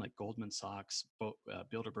same like Goldman Sachs,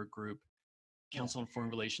 Bilderberg Group, Council on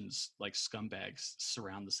Foreign Relations, like scumbags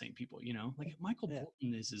surround the same people. You know, like Michael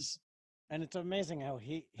Bolton is. And it's amazing how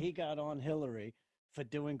he got on Hillary for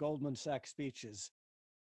doing Goldman Sachs speeches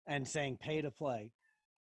and saying pay to play.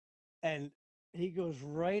 And he goes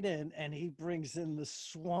right in and he brings in the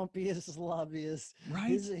swampiest lobbyists. Right.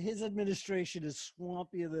 His administration is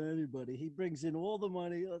swampier than anybody. He brings in all the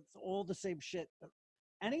money. It's all the same shit.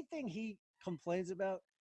 Anything he complains about,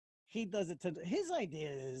 he does it to. His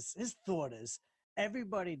idea is, his thought is,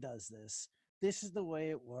 everybody does this. This is the way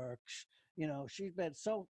it works. You know, she's been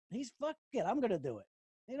so. He's fuck it. I'm gonna do it.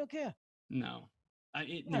 He don't care. No,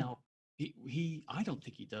 now he. I don't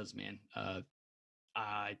think he does, man.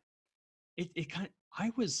 It kind of. I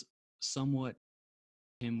was somewhat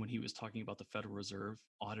him when he was talking about the Federal Reserve,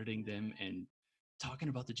 auditing them and talking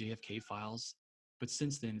about the JFK files. But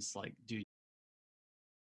since then, it's like, dude,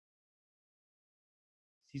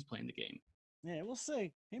 he's playing the game. Yeah, we'll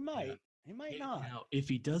see. He might. He might not. Now, if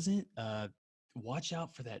he doesn't, watch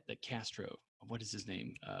out for that Castro. What is his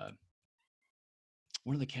name?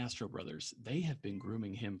 One of the Castro brothers. They have been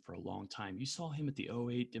grooming him for a long time. You saw him at the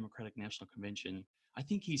 '08 Democratic National Convention. I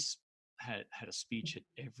think he's had a speech at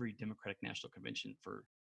every Democratic National Convention for.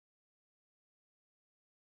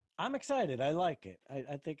 I'm excited. I like it.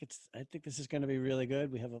 I think this is going to be really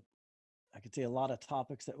good. I can see a lot of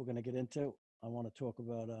topics that we're going to get into. I want to talk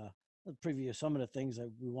about preview some of the things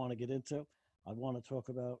that we want to get into. I want to talk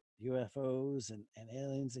about UFOs and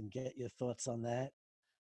aliens and get your thoughts on that.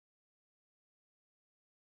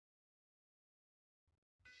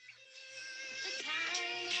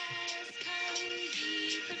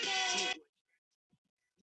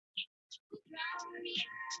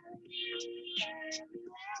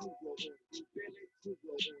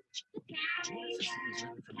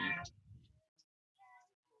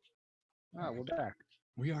 We're back.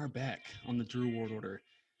 We are back on the Drew World Order,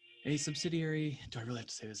 a subsidiary. Do I really have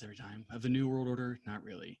to say this every time? Of the New World Order? Not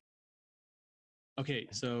really. Okay,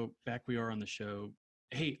 so back we are on the show.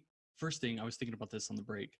 Hey, first thing, I was thinking about this on the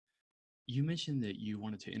break. You mentioned that you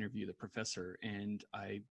wanted to interview the professor, and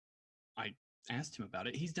I asked him about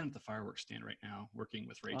it. He's down at the fireworks stand right now, working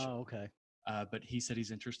with Rachel. Oh, okay. But he said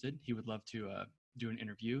he's interested. He would love to do an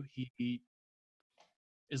interview. He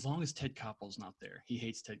as long as Ted Koppel's not there. He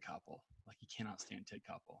hates Ted Koppel. Like, he cannot stand Ted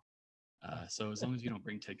Koppel. So as long as you don't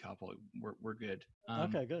bring Ted Koppel, we're good.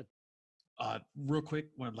 Okay, good. Real quick,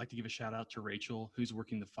 I'd like to give a shout out to Rachel, who's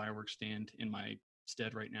working the fireworks stand in my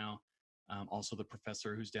stead right now. Also the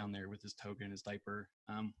professor who's down there with his toga and his diaper,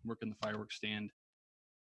 working the fireworks stand.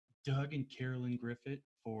 Doug and Carolyn Griffith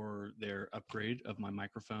for their upgrade of my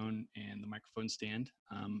microphone and the microphone stand.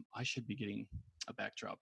 I should be getting a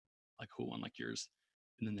backdrop, like cool one like yours,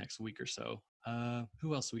 in the next week or so.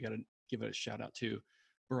 Who else we got to give a shout out to?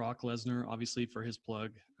 Barack Lesnar, obviously, for his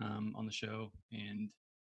plug on the show, and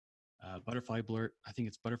Butterfly Blurt. I think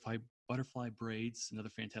it's Butterfly Braids,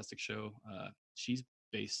 another fantastic show. She's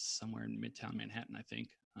based somewhere in Midtown Manhattan, I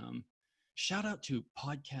think. Shout out to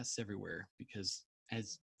podcasts everywhere, because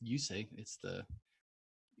as you say, it's the.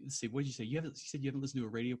 Let's see. What did you say? You said you haven't listened to a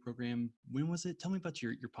radio program. When was it? Tell me about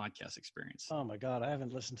your podcast experience. Oh my God, I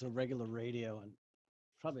haven't listened to regular radio in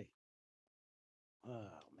probably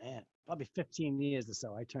 15 years or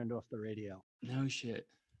so. I turned off the radio. No shit.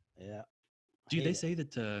 Yeah. Dude, they say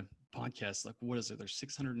that podcasts, like, what is it? There's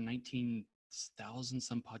 619,000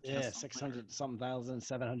 some podcasts. Yeah, 600 something thousand,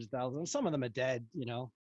 700,000. Some of them are dead, you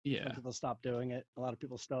know. Yeah. Some people stop doing it. A lot of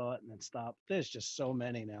people start and then stop. There's just so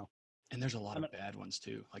many now. And there's a lot of bad ones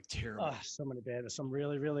too, like terrible. So many bad. There's some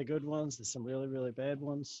really, really good ones. There's some really, really bad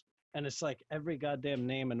ones. And it's like every goddamn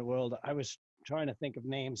name in the world. I was trying to think of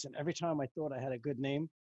names, and every time I thought I had a good name,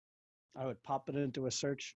 I would pop it into a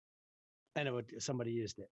search, and somebody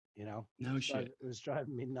used it. You know? No shit. It was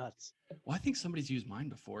driving me nuts. Well, I think somebody's used mine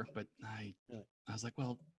before, but I was like,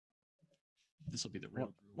 well, this will be the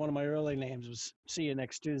real. One of my early names was "See You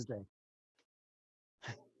Next Tuesday."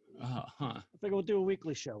 I think we'll do a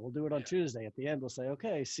weekly show. We'll do it on Tuesday. At the end, we'll say,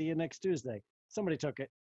 "Okay, see you next Tuesday." Somebody took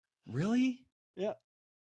it. Really? Yeah.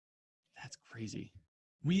 That's crazy.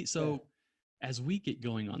 As we get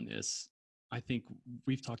going on this, I think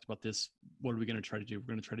we've talked about this. What are we going to try to do? We're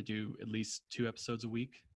going to try to do at least 2 episodes a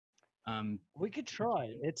week. We could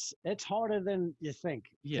try. It's harder than you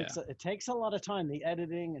think. Yeah. It takes a lot of time, the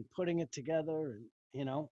editing and putting it together,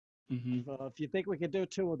 and if you think we could do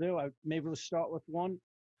 2, we'll do. Maybe we'll start with 1.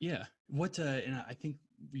 Yeah. And I think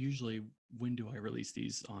usually, when do I release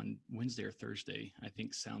these? On Wednesday or Thursday, I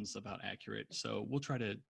think sounds about accurate. So we'll try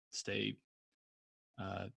to stay,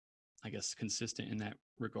 I guess, consistent in that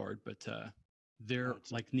regard. But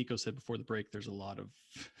like Nico said before the break, there's a lot of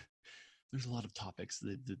topics.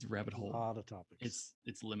 The rabbit hole. A lot of topics.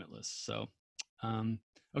 It's limitless. So,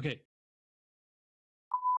 okay.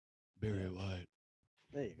 Barry White.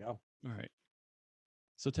 There you go. All right.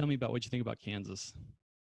 So tell me about what you think about Kansas.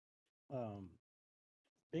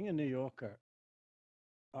 Being a New Yorker,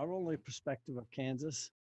 our only perspective of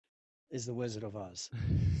Kansas is the Wizard of Oz.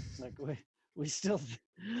 Like we still,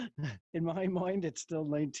 in my mind, it's still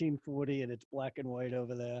 1940 and it's black and white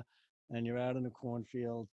over there, and you're out in the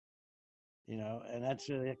cornfield, and that's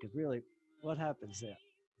really, because really, what happens there?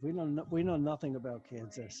 We know nothing about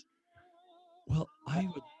Kansas. Well, I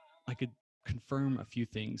could confirm a few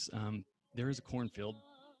things. There is a cornfield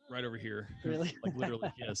right over here. Really? Like,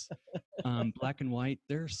 literally, yes. Black and white.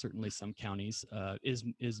 There are certainly some counties. Is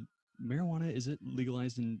marijuana, is it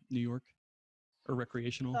legalized in New York, or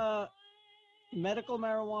recreational? Medical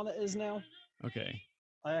marijuana is now. Okay.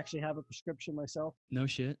 I actually have a prescription myself. No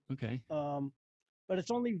shit. Okay. But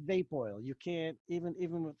it's only vape oil. You can't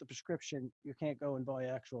even with the prescription. You can't go and buy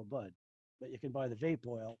actual bud. but you can buy the vape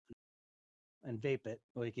oil and vape it,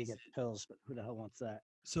 or you can get pills. But who the hell wants that?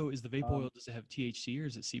 So is the vape oil, does it have THC or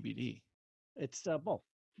is it CBD? It's both.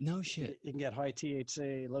 No shit. You can get high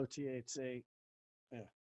THC, low THC. Yeah.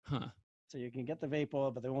 Huh. So you can get the vape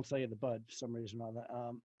oil, but they won't sell you the bud for some reason or other.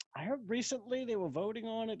 I heard recently they were voting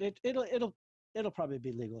on it. It'll probably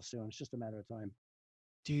be legal soon. It's just a matter of time.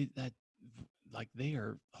 Dude, like they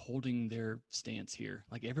are holding their stance here.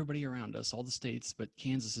 Like everybody around us, all the states, but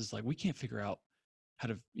Kansas is like, we can't figure out how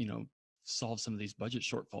to, solve some of these budget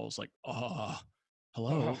shortfalls. Like,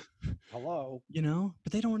 hello. Hello.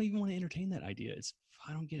 But they don't even want to entertain that idea.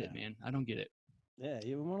 I don't get it, man. I don't get it. Yeah,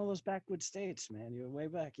 you're one of those backwoods states, man. You're way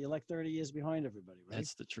back. You're like 30 years behind everybody, right?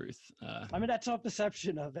 That's the truth. I mean, that's our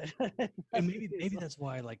perception of it. And maybe that's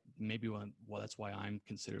why, that's why I'm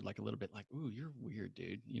considered like a little bit like, ooh, you're weird,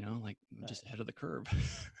 dude. Like just ahead of the curve.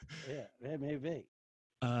 Yeah, maybe.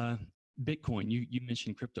 Bitcoin. You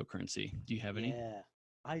mentioned cryptocurrency. Do you have any? Yeah,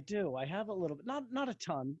 I do. I have a little bit, not a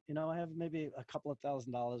ton. I have maybe a couple of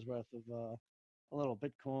 $1,000s worth of a little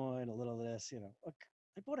Bitcoin, a little of this.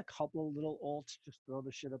 I bought a couple of little alts, just throw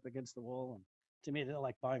the shit up against the wall. And to me, they're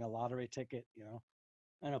like buying a lottery ticket,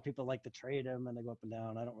 I know people like to trade them and they go up and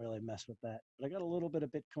down. I don't really mess with that. But I got a little bit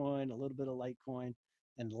of Bitcoin, a little bit of Litecoin.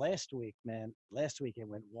 And last week it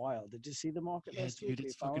went wild. Did you see the market last week? Dude,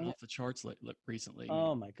 it's fucking off the charts recently.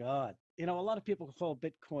 Oh, my God. A lot of people call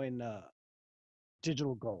Bitcoin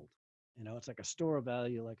digital gold. It's like a store of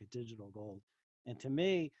value, like a digital gold. And to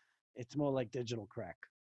me, it's more like digital crack,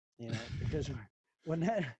 because when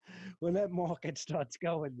that market starts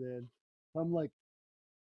going, man, I'm like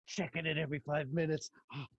checking it every 5 minutes.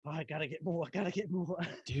 Oh, I gotta get more.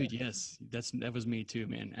 Dude, yes, that was me too,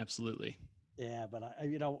 man. Absolutely. Yeah, but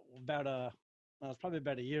it was probably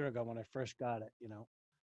about a year ago when I first got it.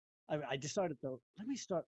 I decided let me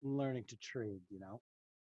start learning to trade.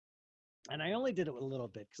 And I only did it a little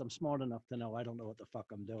bit because I'm smart enough to know I don't know what the fuck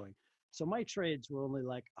I'm doing. So my trades were only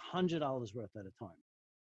like $100 worth at a time.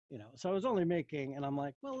 So I was only making, and I'm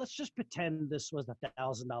like, well, let's just pretend this was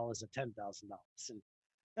 $1,000 or $10,000,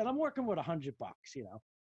 and I'm working with $100,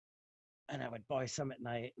 and I would buy some at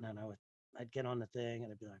night, and then I'd get on the thing,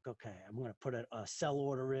 and I'd be like, okay, I'm going to put a sell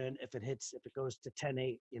order in if it goes to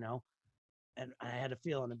 10.8, and I had a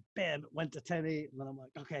feeling, and bam, it went to 10.8, and then I'm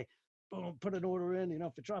like, okay, boom, put an order in,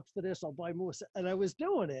 if it drops to this, I'll buy more, and I was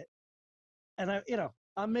doing it, and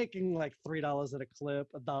I'm making like $3 at a clip,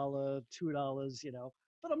 $1, $2,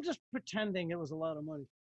 but I'm just pretending it was a lot of money.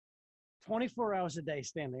 24 hours a day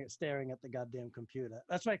staring at the goddamn computer.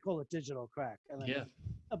 That's why I call it digital crack. And then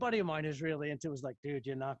a buddy of mine who's really into it was like, dude,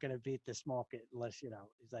 you're not going to beat this market unless, he's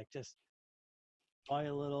like, just buy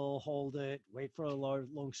a little, hold it, wait for a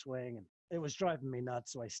long swing. And it was driving me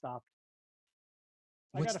nuts, so I stopped.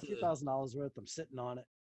 I got a few $1,000s worth. I'm sitting on it.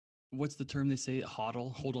 What's the term they say?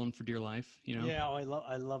 HODL, hold on for dear life, Yeah,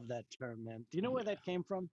 I love that term, man. Do you know where that came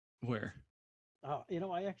from? Where? Oh,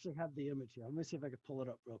 I actually have the image here. Let me see if I can pull it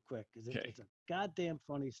up real quick because it's a goddamn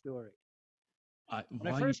funny story. When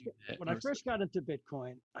I first got into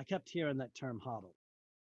Bitcoin, I kept hearing that term HODL.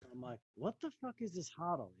 I'm like, what the fuck is this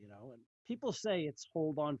HODL? And people say it's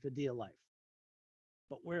hold on for dear life.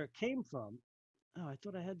 But where it came from, I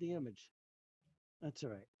thought I had the image. That's all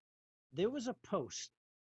right. There was a post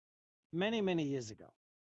many, many years ago.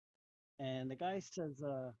 And the guy says,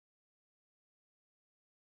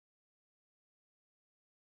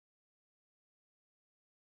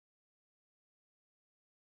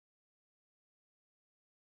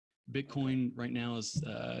 Bitcoin right now is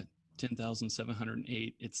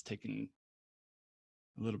 10,708. It's taken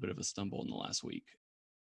a little bit of a stumble in the last week.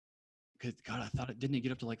 God, I thought didn't it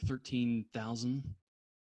get up to like 13,000?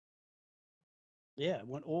 Yeah, it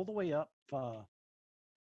went all the way up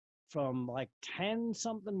from like 10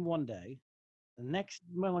 something one day. The next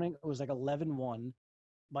morning it was like 11.1.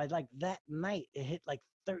 By like that night it hit like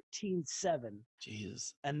 13.7.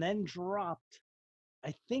 Jesus. And then dropped,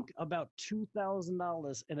 I think, about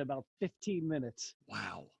 $2,000 in about 15 minutes.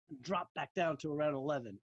 Wow. Dropped back down to around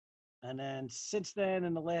 11. And then since then,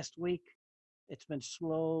 in the last week, it's been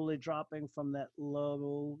slowly dropping from that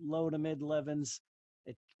low to mid 11s.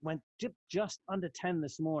 It went just under 10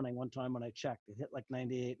 this morning one time when I checked. It hit like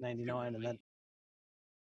 98, 99, and then...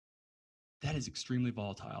 That is extremely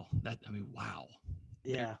volatile. Wow.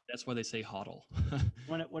 Yeah. That's why they say HODL.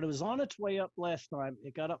 When it was on its way up last time,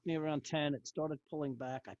 it got up near around 10. It started pulling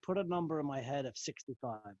back. I put a number in my head of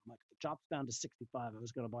 65. I'm like, if it drops down to 65, I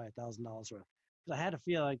was going to buy $1,000 worth. Because I had a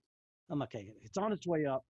feeling, I'm okay, it's on its way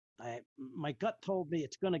up. My gut told me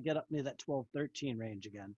it's going to get up near that 12, 13 range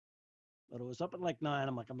again. But it was up at like 9.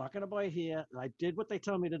 I'm like, I'm not going to buy here. And I did what they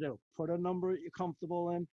tell me to do. Put a number you're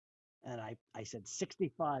comfortable in. And I said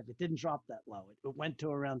 65. It didn't drop that low. It went to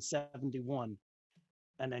around 71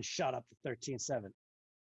 and then shot up to 13.7.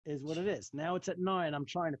 Is what it is. Now it's at 9. I'm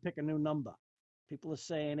trying to pick a new number. People are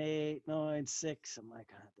saying 8, 9, 6. I'm like,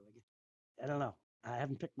 I don't know. I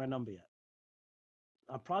haven't picked my number yet.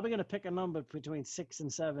 I'm probably going to pick a number between 6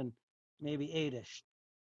 and 7, maybe 8-ish.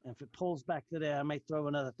 And if it pulls back to there, I might throw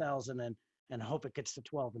another 1,000 in and hope it gets to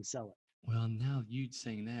 12 and sell it. Well, now you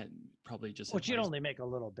saying that probably just Which you'd only make a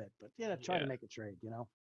little bit, but try to make a trade,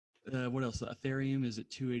 what else? Ethereum is at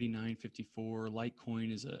 289.54.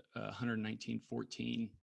 Litecoin is at 119.14.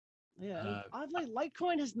 Yeah, oddly,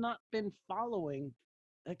 Litecoin has not been following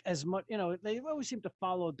as much. They always seem to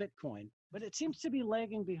follow Bitcoin, but it seems to be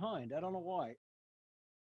lagging behind. I don't know why.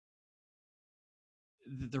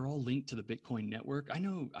 They're all linked to the Bitcoin network. I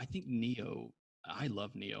think Neo. I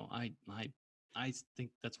love Neo. I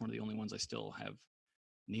think that's one of the only ones I still have.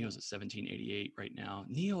 Neo's at 1788 right now.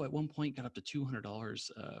 Neo at one point got up to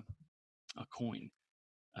 $200 a coin.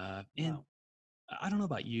 And Wow. I don't know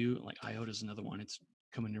about you. Like IOTA is another one. It's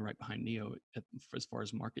coming in right behind Neo as far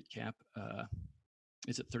as market cap.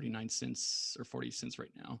 It's at 39 cents or 40 cents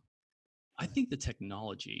right now. I think the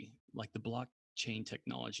technology, like the blockchain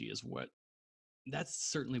technology,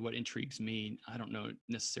 that's certainly what intrigues me. I don't know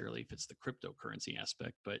necessarily if it's the cryptocurrency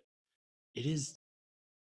aspect, but it is.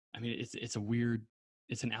 I mean, it's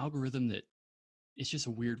an algorithm that it's just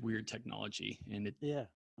a weird technology. And it's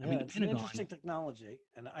Pentagon, an interesting technology.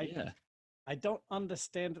 And I don't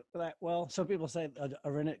understand it that well. Some people say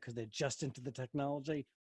are in it because they're just into the technology.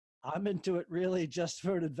 I'm into it really just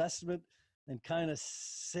for an investment and kind of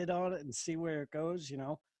sit on it and see where it goes,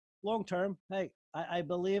 long term. Hey, I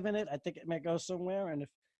believe in it. I think it may go somewhere. And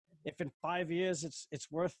if in 5 years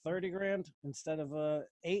it's worth 30 grand instead of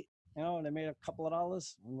 8, and they made a couple of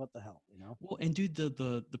dollars, what the hell, Well, and dude,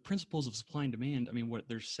 the principles of supply and demand. I mean,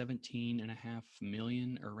 there's 17.5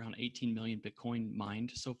 million or around 18 million Bitcoin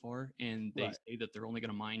mined so far, and they say that they're only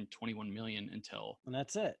going to mine 21 million until. And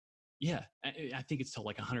that's it. Yeah, I think it's till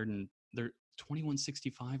like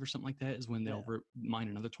 2165 or something like that is when they'll mine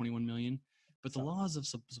another 21 million. But the laws of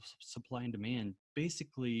supply and demand,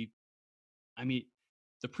 basically, I mean,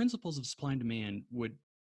 the principles of supply and demand would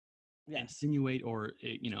insinuate, or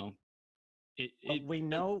we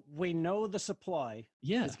know the supply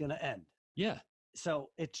is going to end. Yeah. So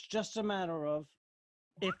it's just a matter of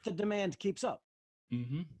if the demand keeps up.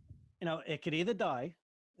 Mm-hmm. It could either die.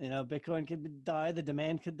 Bitcoin could die, the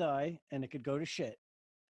demand could die, and it could go to shit.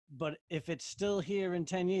 But if it's still here in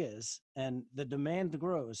 10 years and the demand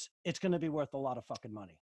grows, it's going to be worth a lot of fucking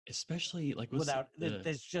money. Especially like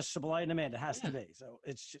there's just supply and demand. It has to be. So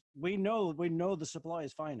it's we know the supply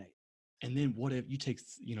is finite. And then what if you take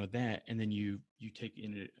that, and then you take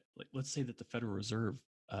in it, like, let's say that the Federal Reserve,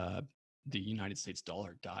 the United States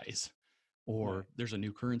dollar dies, or there's a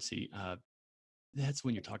new currency. That's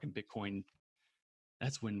when you're talking Bitcoin.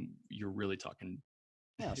 That's when you're really talking.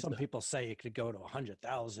 Yeah, some people say it could go to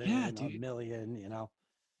 100,000, a million.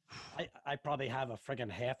 I probably have a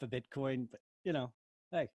friggin' half a Bitcoin, but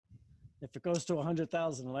hey, if it goes to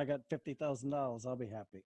 100,000 and I got $50,000, I'll be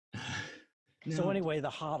happy. So anyway, the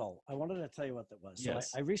HODL. I wanted to tell you what that was.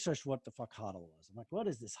 Yes. So I researched what the fuck HODL was. I'm like, what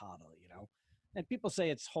is this HODL? And people say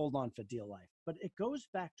it's hold on for dear life, but it goes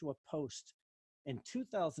back to a post in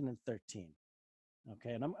 2013.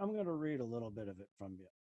 Okay, and I'm going to read a little bit of it from you.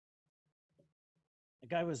 The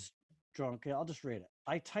guy was drunk. I'll just read it.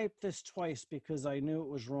 I typed this twice because I knew it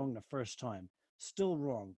was wrong the first time. Still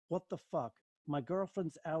wrong. What the fuck? My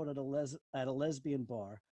girlfriend's out at a lesbian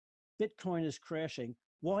bar. Bitcoin is crashing.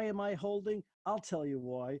 Why am I holding? I'll tell you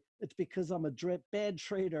why. It's because I'm a bad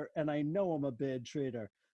trader, and I know I'm a bad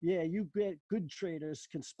trader. Yeah, you good traders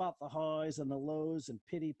can spot the highs and the lows and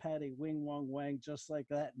pity-patty, wing-wong-wang just like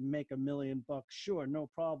that and make $1 million. Sure, no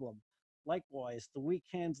problem. Likewise, the weak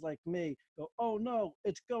hands like me go, oh no,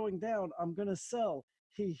 it's going down. I'm going to sell.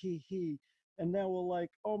 He. And now we're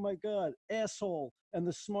like, oh my God, asshole. And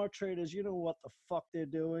the smart traders, you know what the fuck they're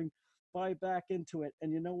doing? Buy back into it.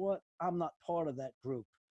 And you know what? I'm not part of that group.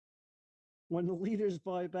 When the leaders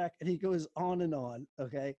buy back, and he goes on and on,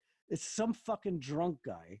 okay? It's some fucking drunk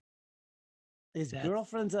guy. His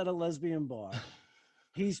girlfriend's at a lesbian bar.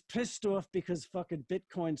 He's pissed off because fucking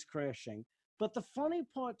Bitcoin's crashing. But the funny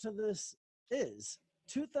part to this is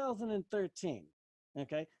 2013,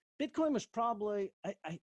 okay? Bitcoin was probably,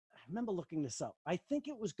 I remember looking this up. I think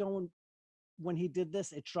it was going, when he did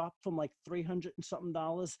this, it dropped from like $300 and something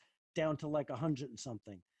down to like 100 and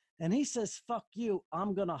something. And he says, fuck you,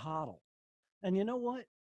 I'm going to hodl. And you know what?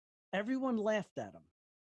 Everyone laughed at him.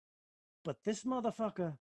 But this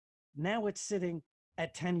motherfucker, now it's sitting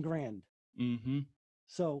at 10 grand. Mm-hmm.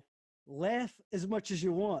 So laugh as much as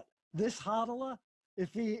you want. This hodler,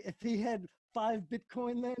 if he had 5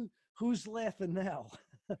 Bitcoin then, who's laughing now?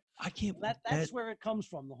 I can't. That's where it comes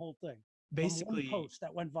from, the whole thing. Basically, from one post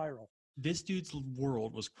that went viral. This dude's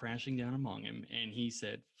world was crashing down among him, and he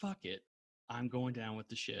said, "Fuck it, I'm going down with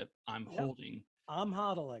the ship. I'm holding. I'm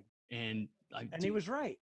hodling." And he was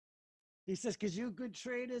right. He says, "Because you good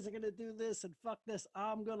traders are gonna do this and fuck this.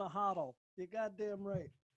 I'm gonna hodl." You're goddamn right.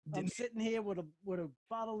 I'm sitting here with a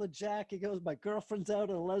bottle of Jack. He goes, "My girlfriend's out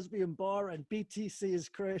at a lesbian bar and BTC is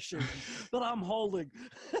crashing, but I'm holding."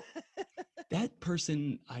 That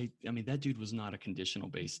person, I mean, that dude was not a conditional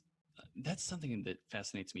based. That's something that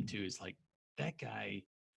fascinates me too. Is like that guy,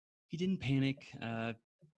 he didn't panic. I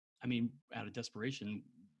mean, out of desperation,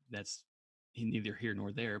 that's neither here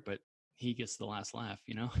nor there. But he gets the last laugh,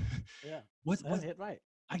 you know. Yeah. What's hit right?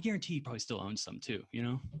 I guarantee he probably still owns some too, you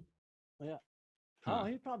know. Yeah. Huh. Oh,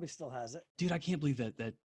 he probably still has it. Dude, I can't believe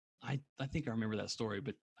that I think I remember that story,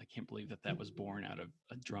 but I can't believe that was born out of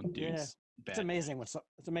a drunk dude's bad.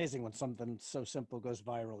 It's amazing when something so simple goes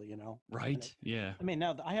viral, you know. Right? Yeah. I mean,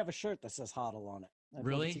 now I have a shirt that says HODL on it.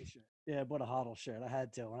 Really? Yeah, I bought a HODL shirt. I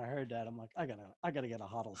had to. When I heard that, I'm like, I gotta get a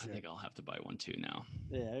HODL shirt. I think I'll have to buy one too now.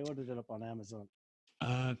 Yeah, I ordered it up on Amazon.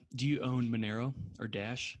 Do you own Monero or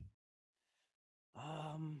Dash?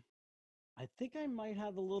 I think I might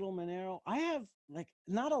have a little Monero. I have like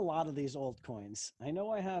not a lot of these altcoins. I know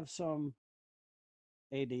I have some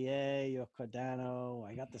ADA or Cardano.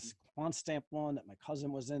 I got this QuantStamp one that my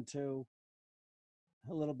cousin was into.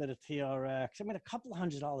 A little bit of TRX. I mean, a couple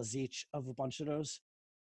 $100 each of a bunch of those.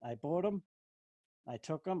 I bought them. I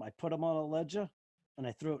took them. I put them on a ledger, and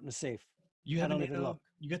I threw it in a safe. You have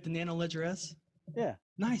You got the Nano Ledger S? Yeah.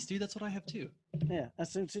 Nice, dude. That's what I have too. Yeah, that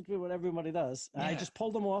seems to be what everybody does. Yeah. I just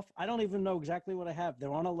pulled them off. I don't even know exactly what I have.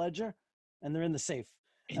 They're on a ledger, and they're in the safe.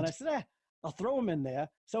 And I said, I'll throw them in there.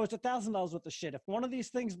 So it's $1,000 worth of shit. If one of these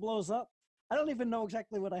things blows up, I don't even know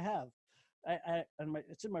exactly what I have.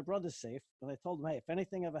 It's in my brother's safe. And I told him, hey, if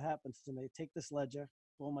anything ever happens to me, take this ledger,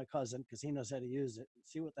 call my cousin, because he knows how to use it, and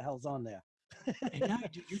see what the hell's on there. And now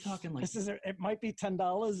you're talking like it might be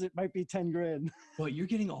 $10, it might be 10 grand. Well, you're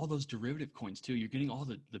getting all those derivative coins too. You're getting all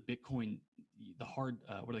the Bitcoin, the hard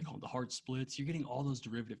what do they call them? The hard splits. You're getting all those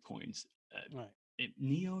derivative coins. Right.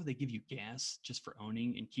 Neo, they give you gas just for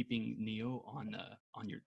owning and keeping Neo on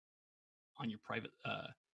your private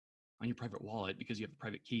wallet because you have the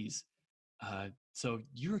private keys. So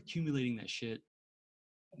you're accumulating that shit,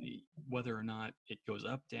 whether or not it goes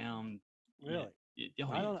up, down. Really?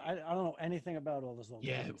 I don't know anything about all this.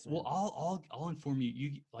 Yeah, well, I'll inform you.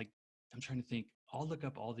 You like, I'm trying to think. I'll look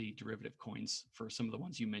up all the derivative coins for some of the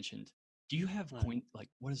ones you mentioned. Do you have coin? Like,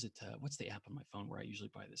 what is it? What's the app on my phone where I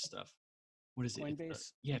usually buy this stuff? What is it?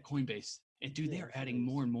 Coinbase. Yeah, Coinbase. And dude, they're adding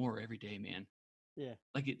more and more every day, man. Yeah.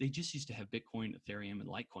 Like they just used to have Bitcoin, Ethereum, and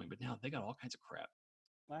Litecoin, but now they got all kinds of crap.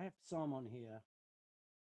 I have some on here.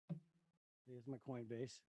 Here's my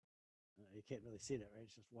Coinbase. You can't really see that, right?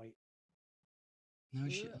 It's just white. No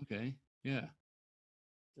shit. Okay. Yeah.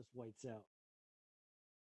 Just whites out.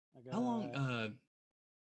 How long?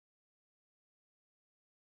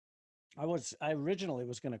 I originally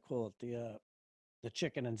was going to call it the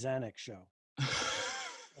Chicken and Xanax show.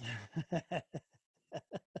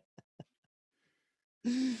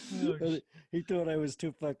 He thought I was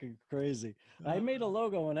too fucking crazy. I made a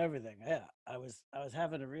logo and everything. Yeah, I was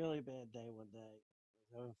having a really bad day one day.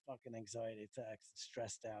 I was having fucking anxiety attacks,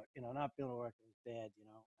 stressed out. You know, not being able to work was bad. You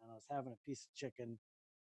know, and I was having a piece of chicken.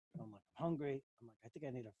 I'm like, I'm hungry. I'm like, I think I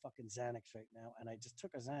need a fucking Xanax right now. And I just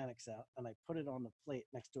took a Xanax out and I put it on the plate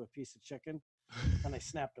next to a piece of chicken, and I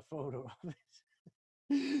snapped a photo of it.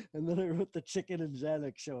 And then I wrote the Chicken and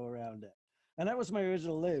Xanax show around it. And that was my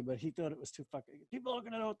original name, but he thought it was too fucking. People aren't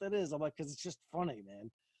gonna know what that is. I'm like, because it's just funny,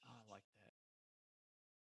 man. Oh, I like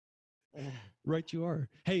that. Right, you are.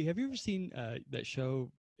 Hey, have you ever seen that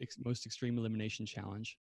show, Most Extreme Elimination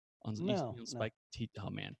Challenge, on Spike? Oh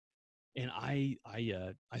man. And I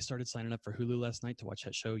started signing up for Hulu last night to watch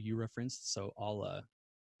that show you referenced, so I'll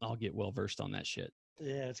get well versed on that shit.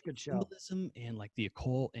 Yeah, it's a good show. Symbolism and like the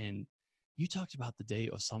occult, and you talked about the day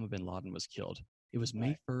Osama bin Laden was killed. It was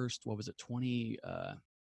May 1st. What was it?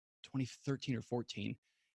 2013 or 14.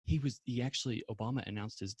 Obama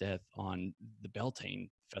announced his death on the Beltane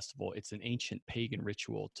Festival. It's an ancient pagan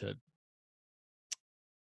ritual to,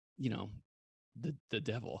 the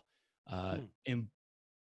devil. And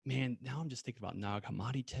man, now I'm just thinking about Nag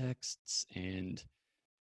Hammadi texts, and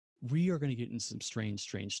we are going to get into some strange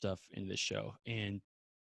stuff in this show. And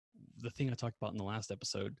the thing I talked about in the last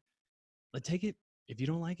episode, take it. If you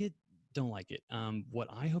don't like it, don't like it. What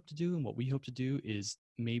I hope to do and what we hope to do is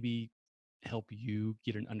maybe help you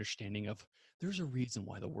get an understanding of there's a reason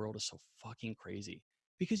why the world is so fucking crazy.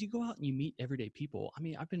 Because you go out and you meet everyday people. I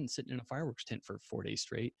mean, I've been sitting in a fireworks tent for 4 days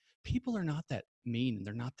straight. People are not that mean and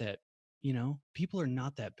they're not that, people are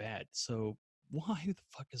not that bad. So why the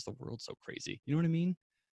fuck is the world so crazy? You know what I mean?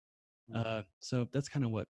 So that's kind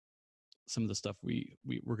of what some of the stuff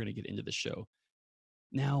we're going to get into the show.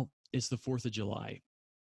 Now it's the 4th of July,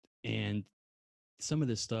 and some of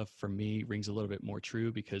this stuff for me rings a little bit more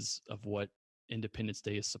true because of what Independence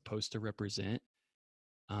Day is supposed to represent.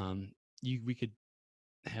 We could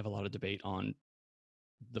have a lot of debate on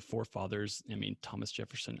the forefathers. I mean, Thomas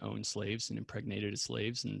Jefferson owned slaves and impregnated his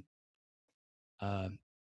slaves, and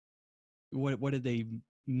what did they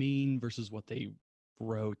mean versus what they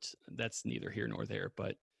wrote? That's neither here nor there.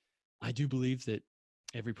 But I do believe that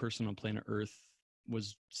every person on planet Earth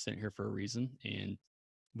was sent here for a reason, and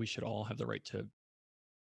we should all have the right to.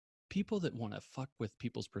 People that want to fuck with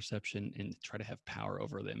people's perception and try to have power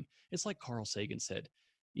over them. It's like Carl Sagan said,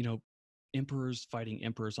 emperors fighting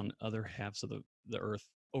emperors on other halves of the earth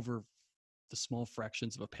over the small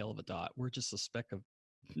fractions of a pale of a dot. We're just a speck of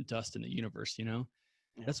dust in the universe, Yeah.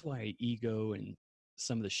 That's why ego and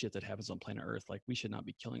some of the shit that happens on planet Earth, like we should not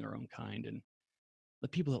be killing our own kind. And the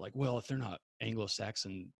people that like, well, if they're not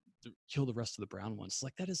Anglo-Saxon, kill the rest of the brown ones.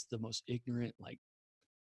 Like that is the most ignorant, like,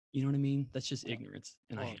 you know what I mean? That's just ignorance.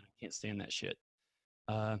 And I can't stand that shit.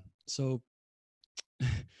 So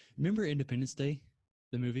remember Independence Day,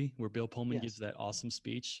 the movie where Bill Pullman gives that awesome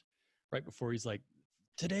speech right before he's like,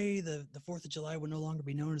 today, the 4th of July will no longer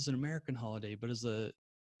be known as an American holiday, but as the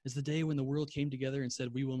day when the world came together and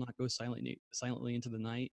said, we will not go silently into the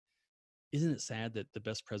night. Isn't it sad that the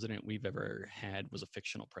best president we've ever had was a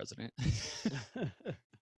fictional president?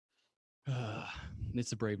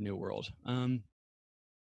 It's a brave new world.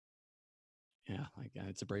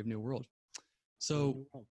 It's a brave new world. So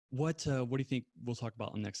what do you think we'll talk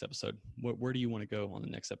about on the next episode? Where do you want to go on the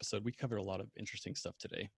next episode? We covered a lot of interesting stuff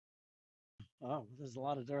today. Oh, there's a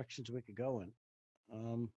lot of directions we could go in.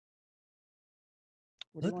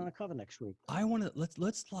 What do you want to cover next week? I want to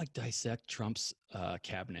let's like dissect Trump's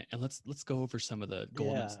cabinet, and let's go over some of the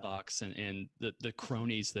golden stocks and the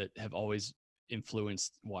cronies that have always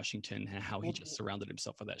influenced Washington and how he just surrounded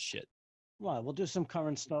himself with that shit. Well, we'll do some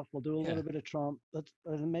current stuff. We'll do a little bit of Trump.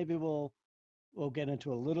 Maybe we'll get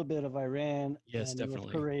into a little bit of Iran. Yes, and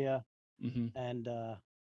definitely. North Korea, and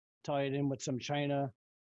tie it in with some China,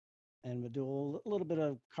 and we'll do a little bit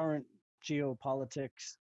of current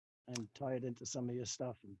geopolitics and tie it into some of your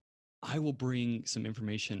stuff. And I will bring some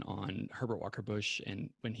information on Herbert Walker Bush and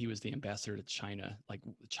when he was the ambassador to China. Like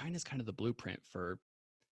China's kind of the blueprint for.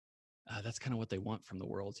 That's kind of what they want from the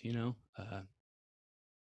world,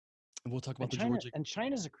 We'll talk about Georgia. And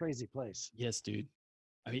China's a crazy place. Yes, dude.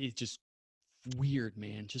 I mean, it's just weird,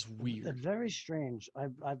 man. Just weird. They're very strange.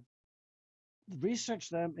 I've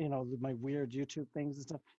researched them, my weird YouTube things and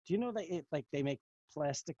stuff. Do you know they make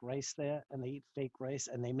plastic rice there, and they eat fake rice,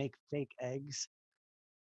 and they make fake eggs?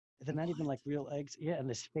 They're not even like real eggs. Yeah, and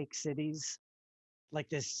there's fake cities. Like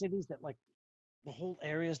there's cities that like the whole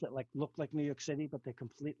areas that like look like New York City, but they're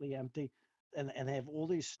completely empty. And they have all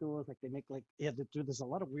these stores, like they make there's a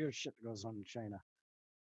lot of weird shit that goes on in China.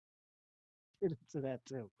 Get into that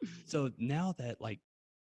too. So now that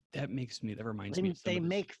reminds me of they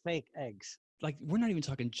make fake eggs. Like we're not even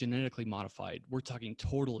talking genetically modified. We're talking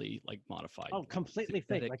totally like modified. Oh, completely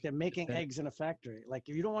fake. Like they're making eggs in a factory. Like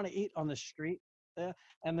if you don't want to eat on the street there,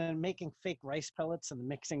 and then making fake rice pellets and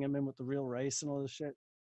mixing them in with the real rice and all this shit.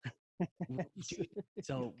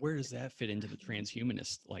 So where does that fit into the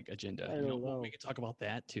transhumanist like agenda? I don't know. We could talk about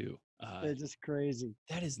that too. They're just crazy.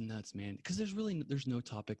 That is nuts, man. Because there's no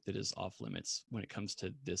topic that is off limits when it comes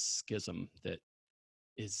to this schism that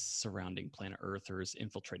is surrounding planet Earth or has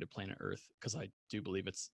infiltrated planet Earth. Because I do believe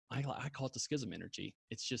I call it the schism energy.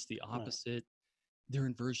 It's just the opposite. Right. They're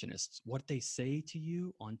inversionists. What they say to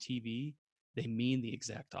you on TV, they mean the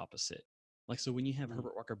exact opposite. Like so, when you have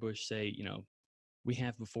Herbert Walker Bush say, we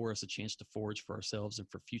have before us a chance to forge for ourselves and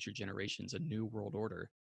for future generations a new world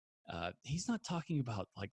order. He's not talking about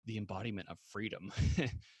like the embodiment of freedom.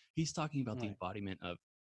 He's talking about the embodiment of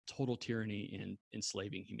total tyranny and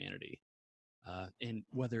enslaving humanity. And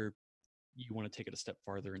whether you want to take it a step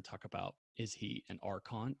farther and talk about, is he an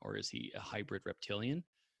archon or is he a hybrid reptilian?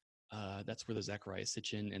 That's where the Zachariah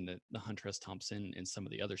Sitchin and the Hunter S. Thompson and some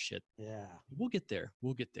of the other shit. Yeah. We'll get there.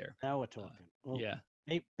 Now we're talking. Yeah.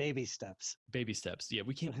 Baby steps. Baby steps. Yeah,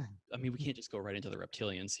 we can't. We can't just go right into the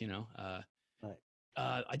reptilians. Right.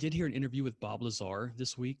 I did hear an interview with Bob Lazar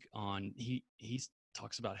this week on. He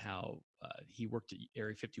talks about how he worked at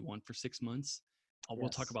Area 51 for 6 months. We'll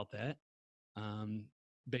talk about that.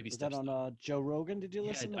 Baby Was steps. that on Joe Rogan? Did you Yeah,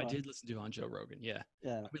 listen? I did listen to it on Joe Rogan. Yeah.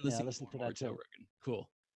 Yeah, I've been yeah, I listening listened more to and more that Joe too. Rogan. Cool.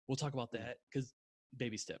 We'll talk about Yeah. that because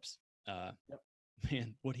baby steps. Yep.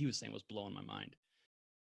 Man, what he was saying was blowing my mind.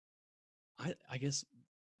 I guess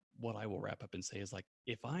what I will wrap up and say is like,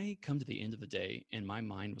 if I come to the end of the day and my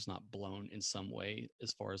mind was not blown in some way,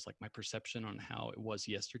 as far as like my perception on how it was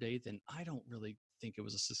yesterday, then I don't really think it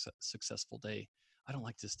was a successful day. I don't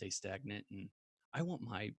like to stay stagnant, and I want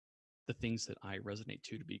the things that I resonate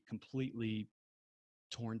to be completely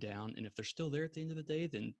torn down. And if they're still there at the end of the day,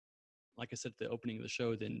 then like I said at the opening of the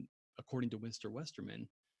show, then according to Mr. Westerman,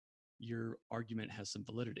 your argument has some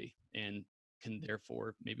validity and can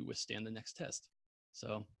therefore maybe withstand the next test.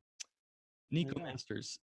 So, Nico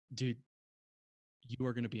Masters, dude, you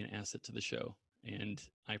are going to be an asset to the show, and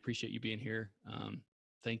I appreciate you being here.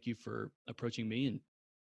 Thank you for approaching me, and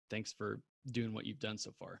thanks for doing what you've done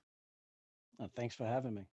so far. Thanks for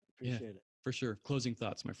having me. Appreciate it. For sure. Closing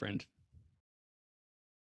thoughts, my friend.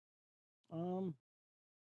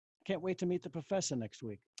 Can't wait to meet the professor next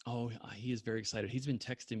week. Oh, he is very excited. He's been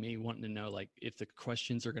texting me wanting to know like if the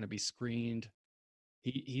questions are going to be screened.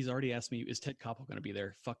 He's already asked me, is Ted Koppel going to be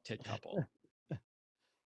there? Fuck Ted Koppel.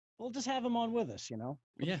 We'll just have him on with us, you know?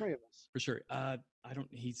 Yeah, the three of us. For sure.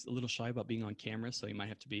 He's a little shy about being on camera, so he might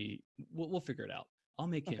have to be, we'll figure it out. I'll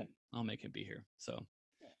make him be here. So,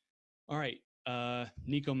 all right.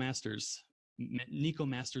 Nico Masters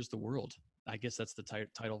the world. I guess that's the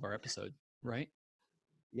title of our episode, right?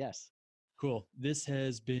 Yes. Cool. This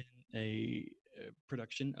has been a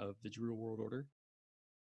production of the Drew World Order.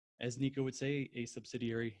 As Nico would say, a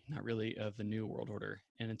subsidiary, not really, of the New World Order.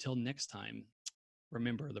 And until next time,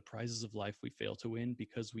 remember, the prizes of life we fail to win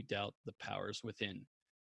because we doubt the powers within.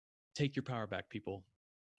 Take your power back, people.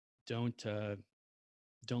 Don't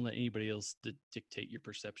let anybody else dictate your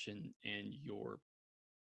perception and your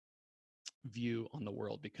view on the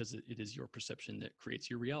world, because it is your perception that creates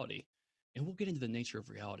your reality. And we'll get into the nature of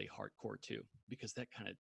reality hardcore too, because that kind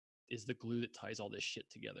of is the glue that ties all this shit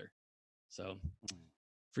together. So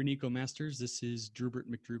for Nico Masters, this is Drewbert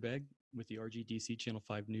McDrewbag with the RGDC Channel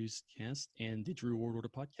 5 newscast and the Drew World Order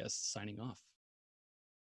podcast signing off.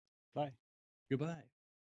 Bye. Goodbye.